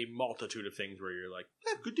there a multitude of things where you're like,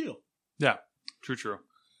 good deal. Yeah, true.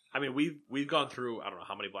 I mean, we've gone through, I don't know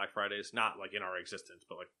how many Black Fridays, not like in our existence,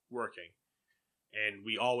 but like working. And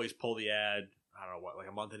we always pull the ad, I don't know what, like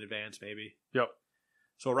a month in advance maybe? Yep.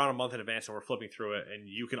 So around a month in advance and we're flipping through it and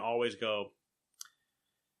you can always go,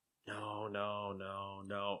 no.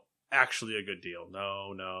 Actually a good deal.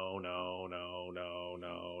 No.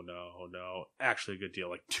 Actually a good deal.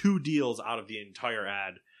 Like 2 deals out of the entire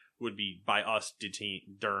ad would be by us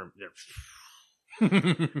determined,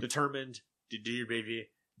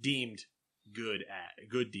 deemed good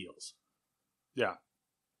deals. Yeah.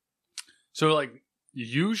 So, like,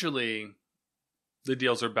 usually the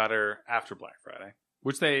deals are better after Black Friday,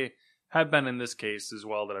 which they have been in this case as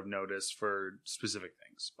well that I've noticed for specific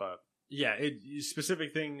things. But yeah,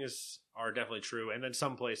 specific things are definitely true. And then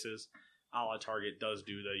some places, a la Target, does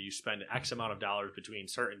do you spend X amount of dollars between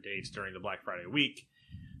certain dates during the Black Friday week.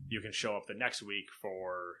 You can show up the next week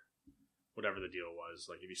for whatever the deal was.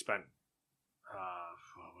 Like if you spent,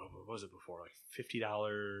 what was it before? Like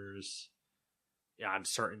 $50 on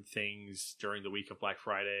certain things during the week of Black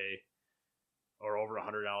Friday or over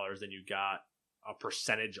 $100, then you got a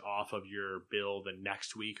percentage off of your bill the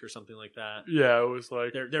next week or something like that. yeah, it was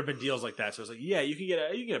like There have been deals like that. So it's like, yeah, you can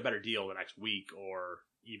get a better deal the next week, or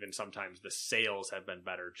even sometimes the sales have been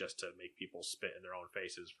better just to make people spit in their own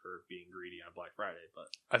faces for being greedy on Black Friday. But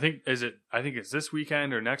I think it's this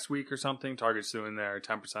weekend or next week or something. Target's doing their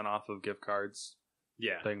 10% off of gift cards.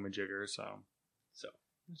 yeah, Thingamajigger. So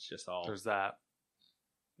it's just all there's that.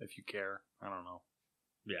 If you care, I don't know.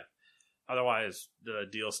 yeah. Otherwise, the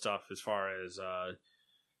deal stuff as far as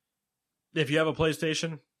if you have a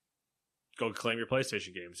PlayStation, go claim your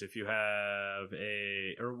PlayStation games. If you have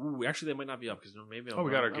actually they might not be up because maybe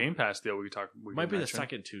we got our Game Pass deal. We might be the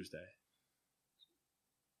second Tuesday.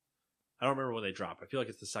 I don't remember when they drop. I feel like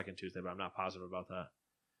it's the second Tuesday, but I'm not positive about that.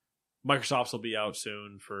 Microsoft's will be out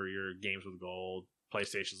soon for your games with gold.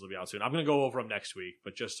 PlayStations will be out soon. I'm going to go over them next week,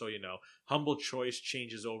 but just so you know, Humble Choice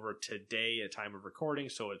changes over today at time of recording,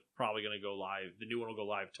 so it's probably going to go live. The new one will go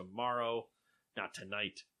live tomorrow, not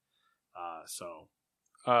tonight.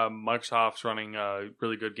 Microsoft's running a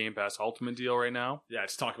really good Game Pass Ultimate deal right now. Yeah,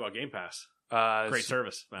 let's talk about Game Pass. Great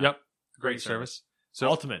service, Matt. Yep, great service. So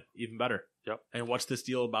Ultimate, even better. Yep. And what's this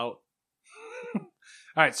deal about? All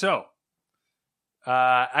right, so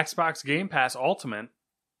Xbox Game Pass Ultimate,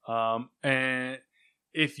 and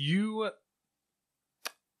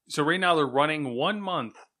so right now they're running 1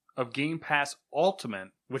 month of Game Pass Ultimate,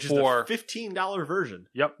 Which is the $15 version.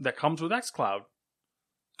 Yep, that comes with xCloud.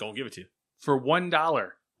 Go give it to you. For $1.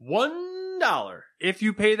 $1. If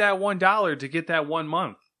you pay that $1 to get that 1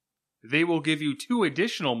 month, they will give you 2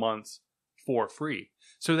 additional months for free.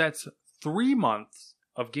 So that's 3 months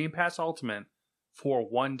of Game Pass Ultimate for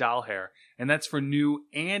 $1 here. And that's for new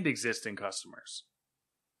and existing customers.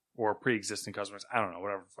 Or pre-existing customers. I don't know,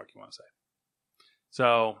 whatever the fuck you want to say.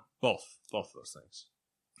 So Both of those things.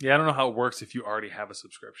 Yeah, I don't know how it works if you already have a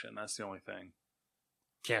subscription. That's the only thing.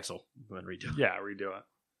 Cancel and then redo. Yeah, redo it.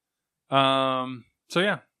 So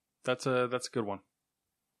yeah, that's a good one.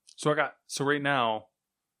 So right now,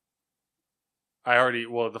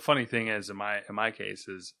 the funny thing is in my case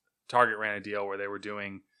is Target ran a deal where they were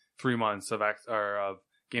doing 3 months of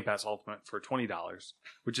Game Pass Ultimate for $20,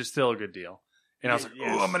 which is still a good deal. And I was like,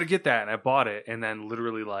 oh, I'm going to get that. And I bought it. And then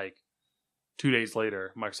literally like 2 days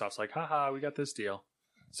later, Microsoft's like, haha, we got this deal.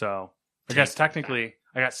 So I guess technically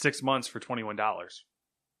I got 6 months for $21.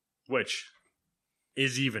 Which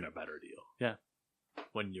is even a better deal. Yeah.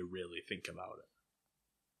 When you really think about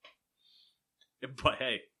it. But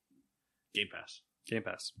hey, Game Pass. Game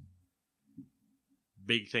Pass.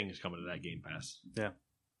 Big things coming to that Game Pass. Yeah.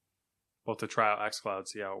 We'll have to try out xCloud,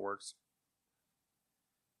 see how it works.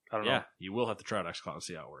 I don't know. Yeah, you will have to try out xCloud and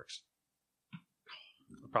see how it works. I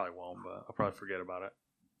probably won't, but I'll probably forget about it.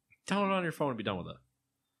 Download it on your phone and be done with it.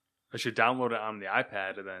 I should download it on the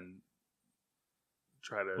iPad and then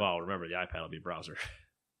try to... Well, remember, the iPad will be a browser.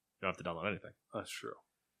 You don't have to download anything. That's true.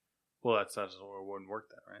 Well, that's it wouldn't work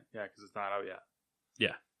then, right? Yeah, because it's not out yet.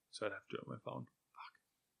 Yeah. So I'd have to do it on my phone. Fuck.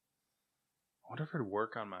 I wonder if it'd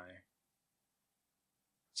work on my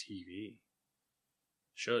TV.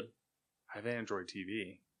 Should. I have Android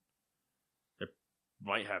TV. It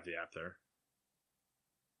might have the app there.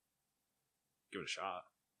 Give it a shot.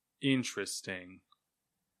 Interesting.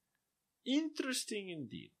 Interesting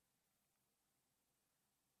indeed.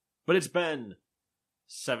 But it's been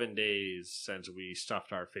 7 days since we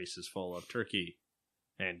stuffed our faces full of turkey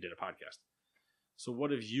and did a podcast. So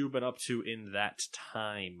what have you been up to in that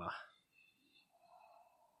time?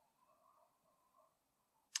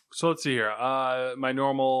 So let's see here. My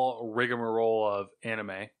normal rigmarole of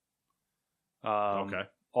anime. Okay.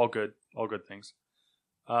 All good. All good things.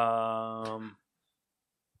 That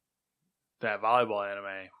volleyball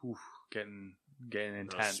anime, getting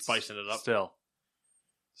intense. Spicing it up. Still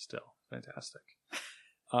fantastic.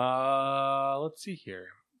 Let's see here.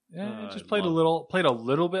 Yeah, just played a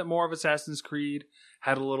little bit more of Assassin's Creed.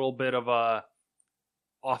 Had a little bit of a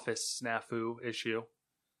office snafu issue.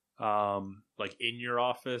 Like in your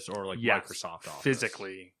office or like Microsoft office?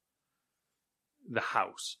 Physically, the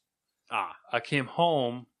house. I came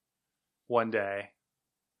home one day,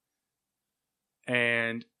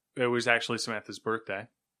 and it was actually Samantha's birthday.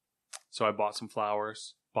 So I bought some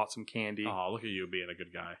flowers, bought some candy. Oh, look at you being a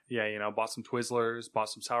good guy. Yeah, bought some Twizzlers, bought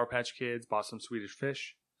some Sour Patch Kids, bought some Swedish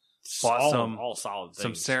Fish, All solid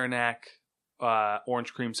some things. Saranac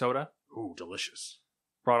orange cream soda. Ooh, delicious.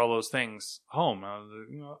 Brought all those things home. I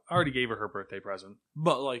already gave her birthday present.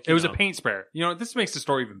 But like It was a paint sprayer. This makes the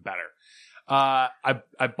story even better. I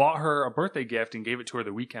bought her a birthday gift and gave it to her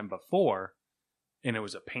the weekend before, and it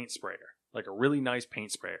was a paint sprayer. Like a really nice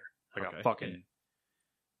paint sprayer. Like a fucking...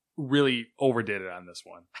 Really overdid it on this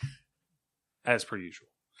one. As per usual.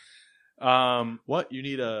 What? You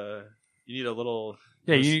need a little...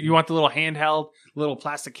 Yeah, you want the little handheld, little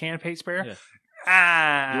plastic can paint sprayer?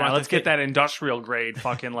 Yeah. Let's get that industrial grade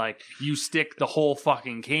fucking like you stick the whole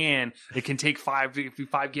fucking can. It can take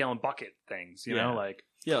 5-gallon bucket things, you know, like.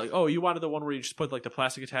 Yeah, like, oh, you wanted the one where you just put like the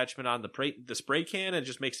plastic attachment on the spray can and it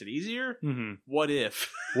just makes it easier? Mm-hmm. What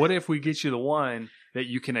if? What if we get you the one that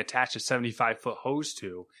you can attach a 75-foot hose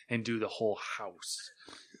to and do the whole house?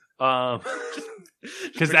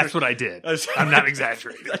 Because that's what I did. I'm not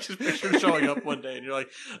exaggerating. I just picture showing up one day and you're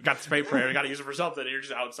like, I got the spray sprayer, I got to use it for something. And you're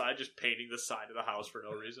just outside just painting the side of the house for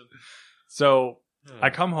no reason. So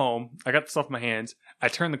I come home, I got the stuff in my hands, I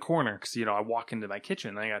turn the corner because, I walk into my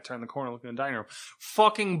kitchen and I got to turn the corner, look in the dining room.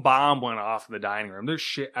 Fucking bomb went off in the dining room. There's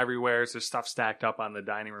shit everywhere. There's stuff stacked up on the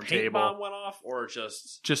dining room Paint table. bomb went off or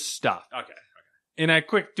just... Just stuff. Okay. And I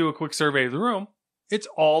do a quick survey of the room. It's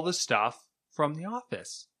all the stuff from the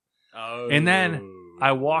office. Oh. And then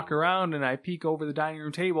I walk around and I peek over the dining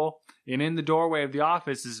room table, and in the doorway of the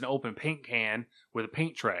office is an open paint can with a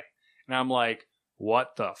paint tray. And I'm like,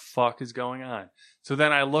 what the fuck is going on? So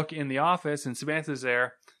then I look in the office and Samantha's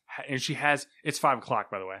there, and it's 5 o'clock,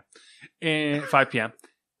 by the way, and 5 p.m.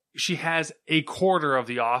 She has a quarter of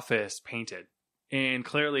the office painted, and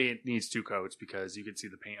clearly it needs 2 coats because you can see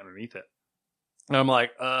the paint underneath it. And I'm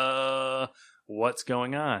like, what's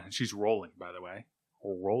going on? And she's rolling, by the way.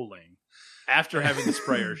 Rolling. After having the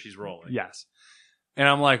sprayer, she's rolling. Yes. And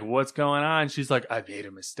I'm like, what's going on? She's like, I made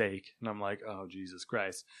a mistake. And I'm like, oh, Jesus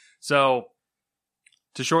Christ. So,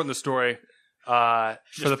 to shorten the story, for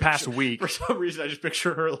the past week. For some reason, I just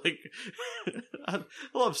picture her like... I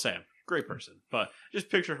love Sam. Great person. But just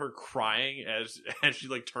picture her crying as she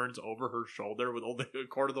like turns over her shoulder with only a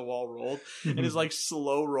quarter of the wall rolled and is like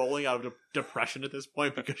slow rolling out of depression at this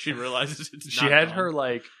point because she realizes it's she not had gone.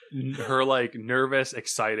 her nervous,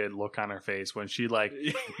 excited look on her face when she like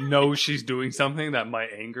knows she's doing something that might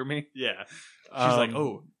anger me. Yeah. She's like,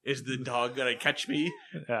 oh, is the dog going to catch me?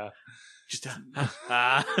 Yeah. Just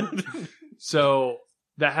So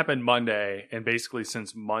that happened Monday, and basically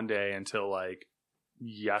since Monday until like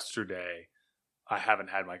yesterday, I haven't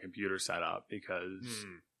had my computer set up because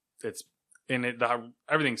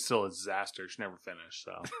everything's still a disaster. It's never finished.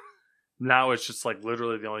 So now it's just like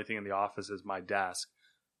literally the only thing in the office is my desk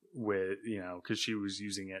with, because she was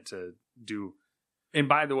using it to do. And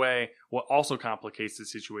by the way, what also complicates the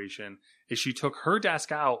situation is she took her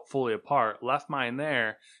desk out fully apart, left mine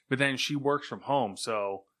there, but then she works from home.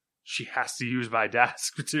 So she has to use my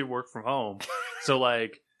desk to work from home. So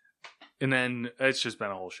like, and then it's just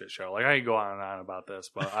been a whole shit show. Like I can go on and on about this,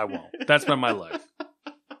 but I won't. That's been my life.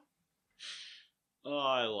 Oh,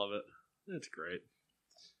 I love it. It's great.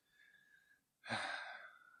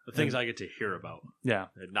 The things I get to hear about. Yeah.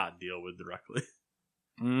 And not deal with directly.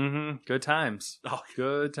 Mm-hmm. Good times. Oh,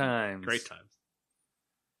 good times. Great times.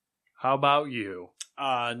 How about you?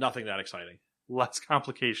 Nothing that exciting. Less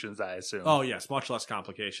complications, I assume. Oh, yes. Much less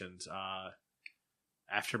complications.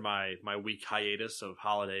 After my week hiatus of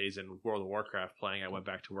holidays and World of Warcraft playing, I went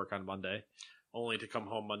back to work on Monday, only to come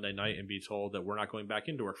home Monday night and be told that we're not going back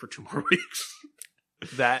into work for 2 more weeks.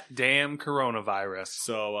 That damn coronavirus.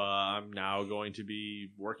 So I'm now going to be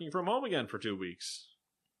working from home again for 2 weeks.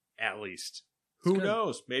 At least. Who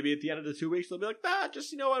knows? Maybe at the end of the 2 weeks, they'll be like, just,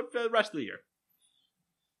 for the rest of the year.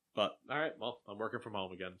 But, all right, well, I'm working from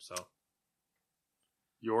home again, so.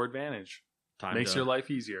 Your advantage. Makes your life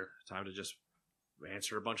easier. Time to just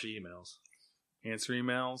answer a bunch of emails. Answer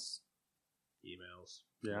emails.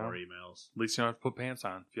 Yeah. More emails. At least you don't have to put pants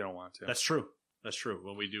on if you don't want to. That's true.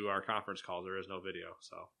 When we do our conference calls, there is no video,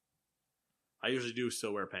 so. I usually do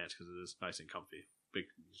still wear pants because it is nice and comfy.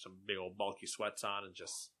 Some big old bulky sweats on and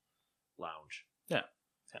just lounge.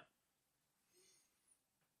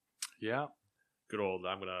 Yeah. Good old,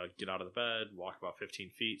 I'm going to get out of the bed, walk about 15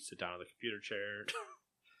 feet, sit down in the computer chair,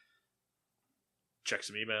 check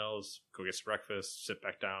some emails, go get some breakfast, sit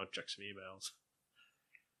back down, check some emails.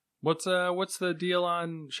 What's the deal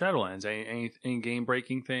on Shadowlands? Any game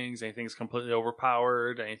breaking things? Anything's completely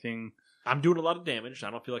overpowered? Anything? I'm doing a lot of damage. I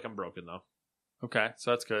don't feel like I'm broken though. Okay, so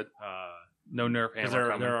that's good. No nerf hammer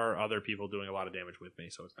coming. There are other people doing a lot of damage with me,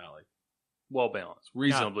 so it's not like well balanced,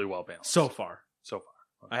 reasonably well balanced So far.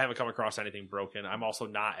 Okay. I haven't come across anything broken. I'm also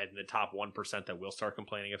not in the top 1% that will start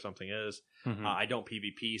complaining if something is. Mhm. I don't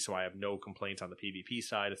PvP, so I have no complaints on the PvP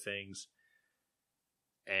side of things.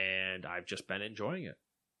 And I've just been enjoying it.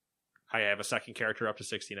 I have a second character up to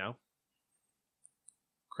 60 now.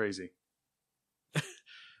 Crazy.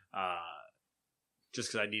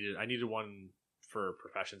 Just because I needed one for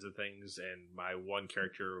professions and things, and my one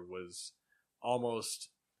character was almost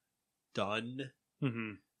done.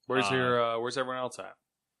 Mm-hmm. Where's everyone else at?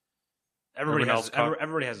 Everybody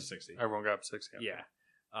has a 60. Everyone got up to 60. Yeah.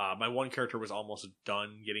 My one character was almost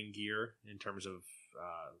done getting gear in terms of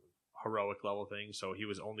heroic level things, so he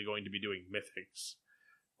was only going to be doing mythics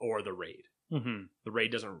or the raid. Mm-hmm. The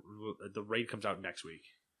raid comes out next week,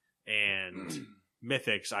 and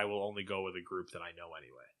mythics I will only go with a group that I know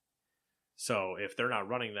anyway. So if they're not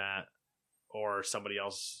running that, or somebody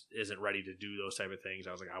else isn't ready to do those type of things,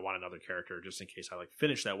 I was like, I want another character just in case I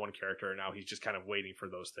finish that one character, and now he's just kind of waiting for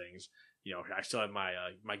those things. I still have my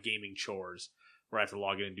my gaming chores where I have to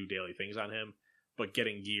log in and do daily things on him, but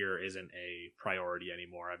getting gear isn't a priority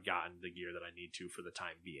anymore. I've gotten the gear that I need to for the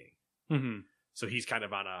time being. Mm-hmm. So he's kind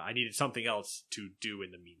of on I needed something else to do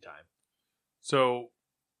in the meantime. So,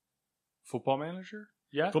 Football Manager?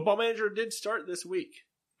 Yeah? Football Manager did start this week.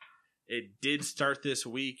 It did start this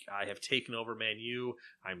week. I have taken over Man U.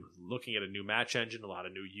 I'm looking at a new match engine, a lot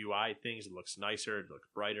of new UI things. It looks nicer. It looks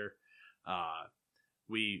brighter.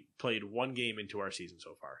 We played one game into our season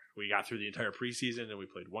so far. We got through the entire preseason, and we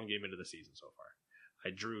played one game into the season so far. I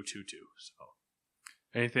drew 2-2. So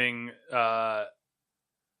anything? I'm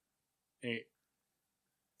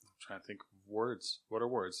trying to think of words. What are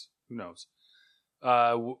words? Who knows?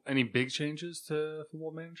 Any big changes to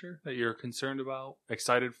Football Manager that you're concerned about,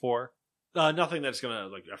 excited for? Nothing that's going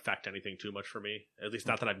to affect anything too much for me. At least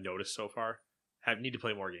not that I've noticed so far. Need to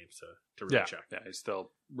play more games to really check. Yeah, it's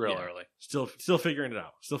still real early. Still figuring it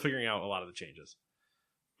out. Still figuring out a lot of the changes.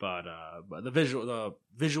 But the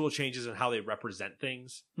visual changes and how they represent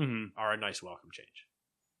things are a nice welcome change.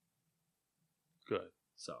 Good.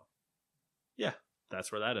 So, yeah,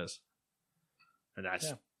 that's where that is. And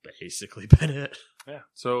that's basically been it. Yeah.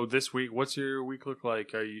 So this week, what's your week look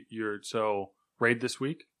like? You're raid this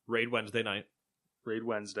week? Raid Wednesday night. Raid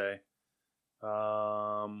Wednesday.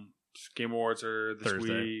 Game Awards are this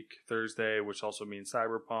week, Thursday, which also means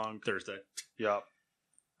Cyberpunk. Thursday. Yep.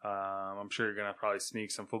 I'm sure you're gonna probably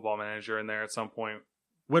sneak some Football Manager in there at some point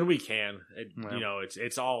when we can.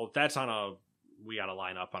 It's all that's on a we got to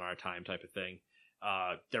line up on our time type of thing.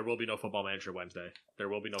 There will be no Football Manager Wednesday. There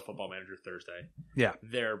will be no Football Manager Thursday. Yeah.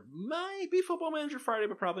 There might be Football Manager Friday,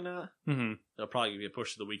 but probably not. Mm-hmm. They'll probably be a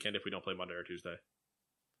push to the weekend if we don't play Monday or Tuesday.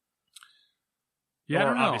 Yeah,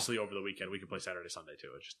 or obviously over the weekend we can play Saturday, Sunday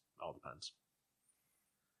too. It just all depends.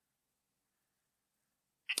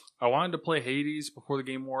 I wanted to play Hades before the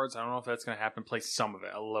Game Awards. I don't know if that's going to happen. Play some of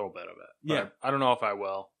it, a little bit of it. Yeah, I don't know if I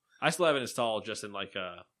will. I still have it installed just in if I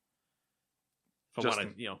want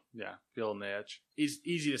to, feeling the itch. It's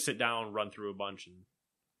easy to sit down, run through a bunch, and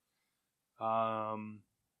I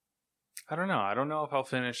don't know. I don't know if I'll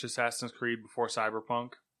finish Assassin's Creed before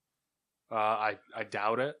Cyberpunk. I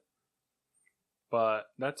doubt it. But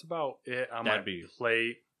that's about it on my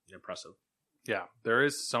plate. Impressive. Yeah, there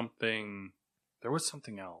was something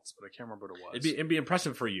else, but I can't remember what it was. It'd be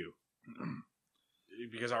impressive for you.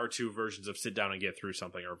 Because our two versions of sit down and get through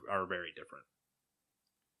something are very different.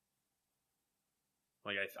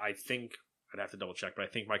 I think I'd have to double check, but I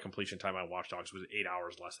think my completion time on Watch Dogs was 8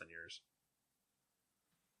 hours less than yours.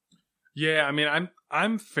 Yeah, I mean,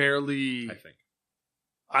 I'm fairly. I think.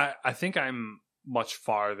 I think I'm much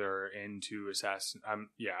farther into I'm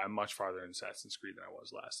much farther in Assassin's Creed than I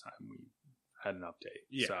was last time we had an update.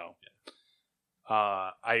 Yeah. So.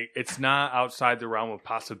 It's not outside the realm of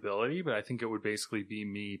possibility, but I think it would basically be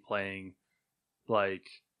me playing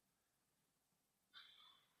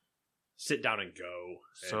sit down and go.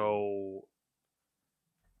 So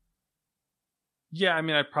yeah, I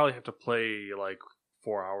mean, I'd probably have to play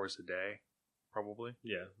 4 hours a day, probably.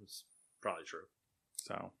 Yeah, it's probably true.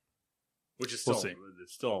 So, which is still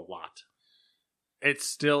it's still a lot. It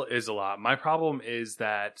still is a lot. My problem is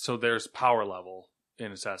that there's power level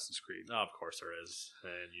in Assassin's Creed. Oh, of course there is.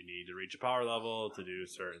 And you need to reach a power level to do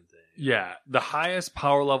certain things. Yeah. The highest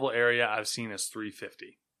power level area I've seen is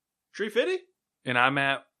 350. 350? And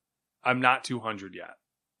I'm not 200 yet.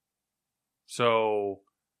 So,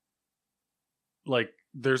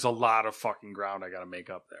 there's a lot of fucking ground I gotta make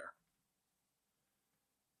up there.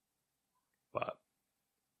 But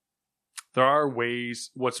there are ways.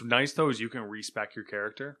 What's nice, though, is you can respec your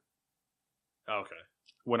character. Okay.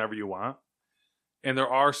 Whenever you want. And there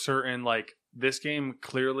are certain, like, this game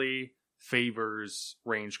clearly favors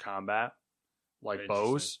range combat, like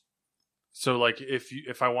bows. So, like,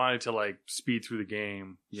 if I wanted to, like, speed through the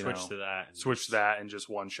game, switch to that and just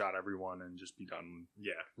one-shot everyone and just be done.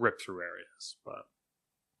 Yeah. Rip through areas. But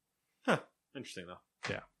interesting, though.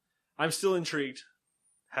 Yeah. I'm still intrigued.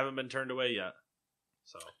 Haven't been turned away yet.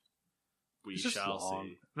 So, we shall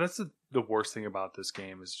see. That's the worst thing about this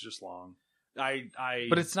game is it's just long.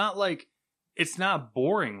 But it's not like... It's not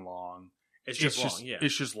boring long. It's just long, yeah.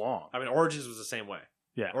 It's just long. I mean, Origins was the same way.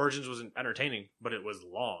 Yeah. Origins wasn't entertaining, but it was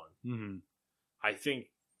long. Mm-hmm. I think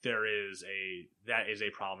that is a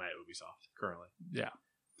problem at Ubisoft currently. Yeah.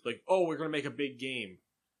 Like, oh, we're going to make a big game,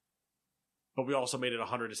 but we also made it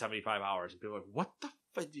 175 hours. And people are like, what the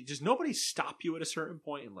fuck? Does nobody stop you at a certain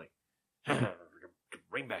point and, like,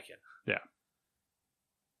 bring back in? Yeah.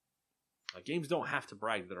 Like, games don't have to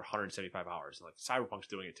brag that they're 175 hours. Like, Cyberpunk's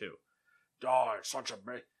doing it too. Oh, it's such a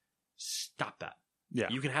big... Stop that. Yeah.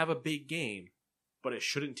 You can have a big game, but it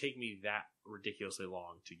shouldn't take me that ridiculously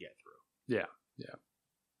long to get through. Yeah. Yeah.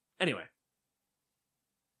 Anyway.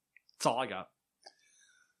 That's all I got.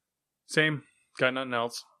 Same. Got nothing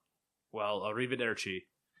else. Well, arrivederci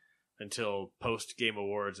until post-Game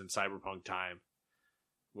Awards and Cyberpunk time,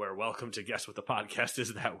 where welcome to Guess What the Podcast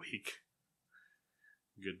is that week.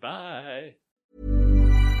 Goodbye.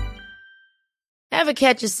 Ever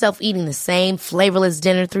catch yourself eating the same flavorless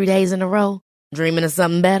dinner 3 days in a row? Dreaming of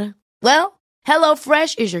something better? Well,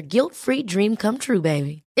 HelloFresh is your guilt-free dream come true,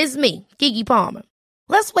 baby. It's me, Keke Palmer.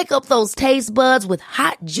 Let's wake up those taste buds with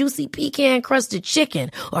hot, juicy pecan-crusted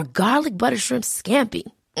chicken or garlic butter shrimp scampi.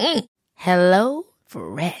 Hello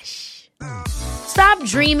Fresh. Stop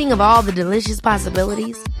dreaming of all the delicious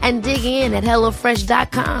possibilities and dig in at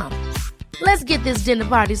HelloFresh.com. Let's get this dinner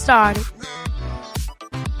party started.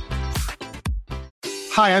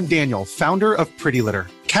 Hi, I'm Daniel, founder of Pretty Litter.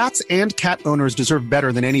 Cats and cat owners deserve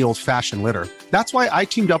better than any old-fashioned litter. That's why I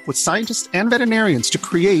teamed up with scientists and veterinarians to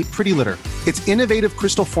create Pretty Litter. Its innovative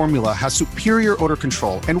crystal formula has superior odor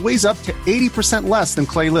control and weighs up to 80% less than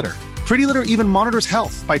clay litter. Pretty Litter even monitors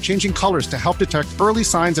health by changing colors to help detect early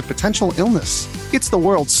signs of potential illness. It's the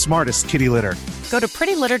world's smartest kitty litter. Go to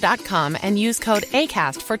prettylitter.com and use code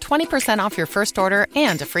ACAST for 20% off your first order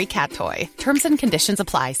and a free cat toy. Terms and conditions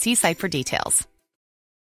apply. See site for details.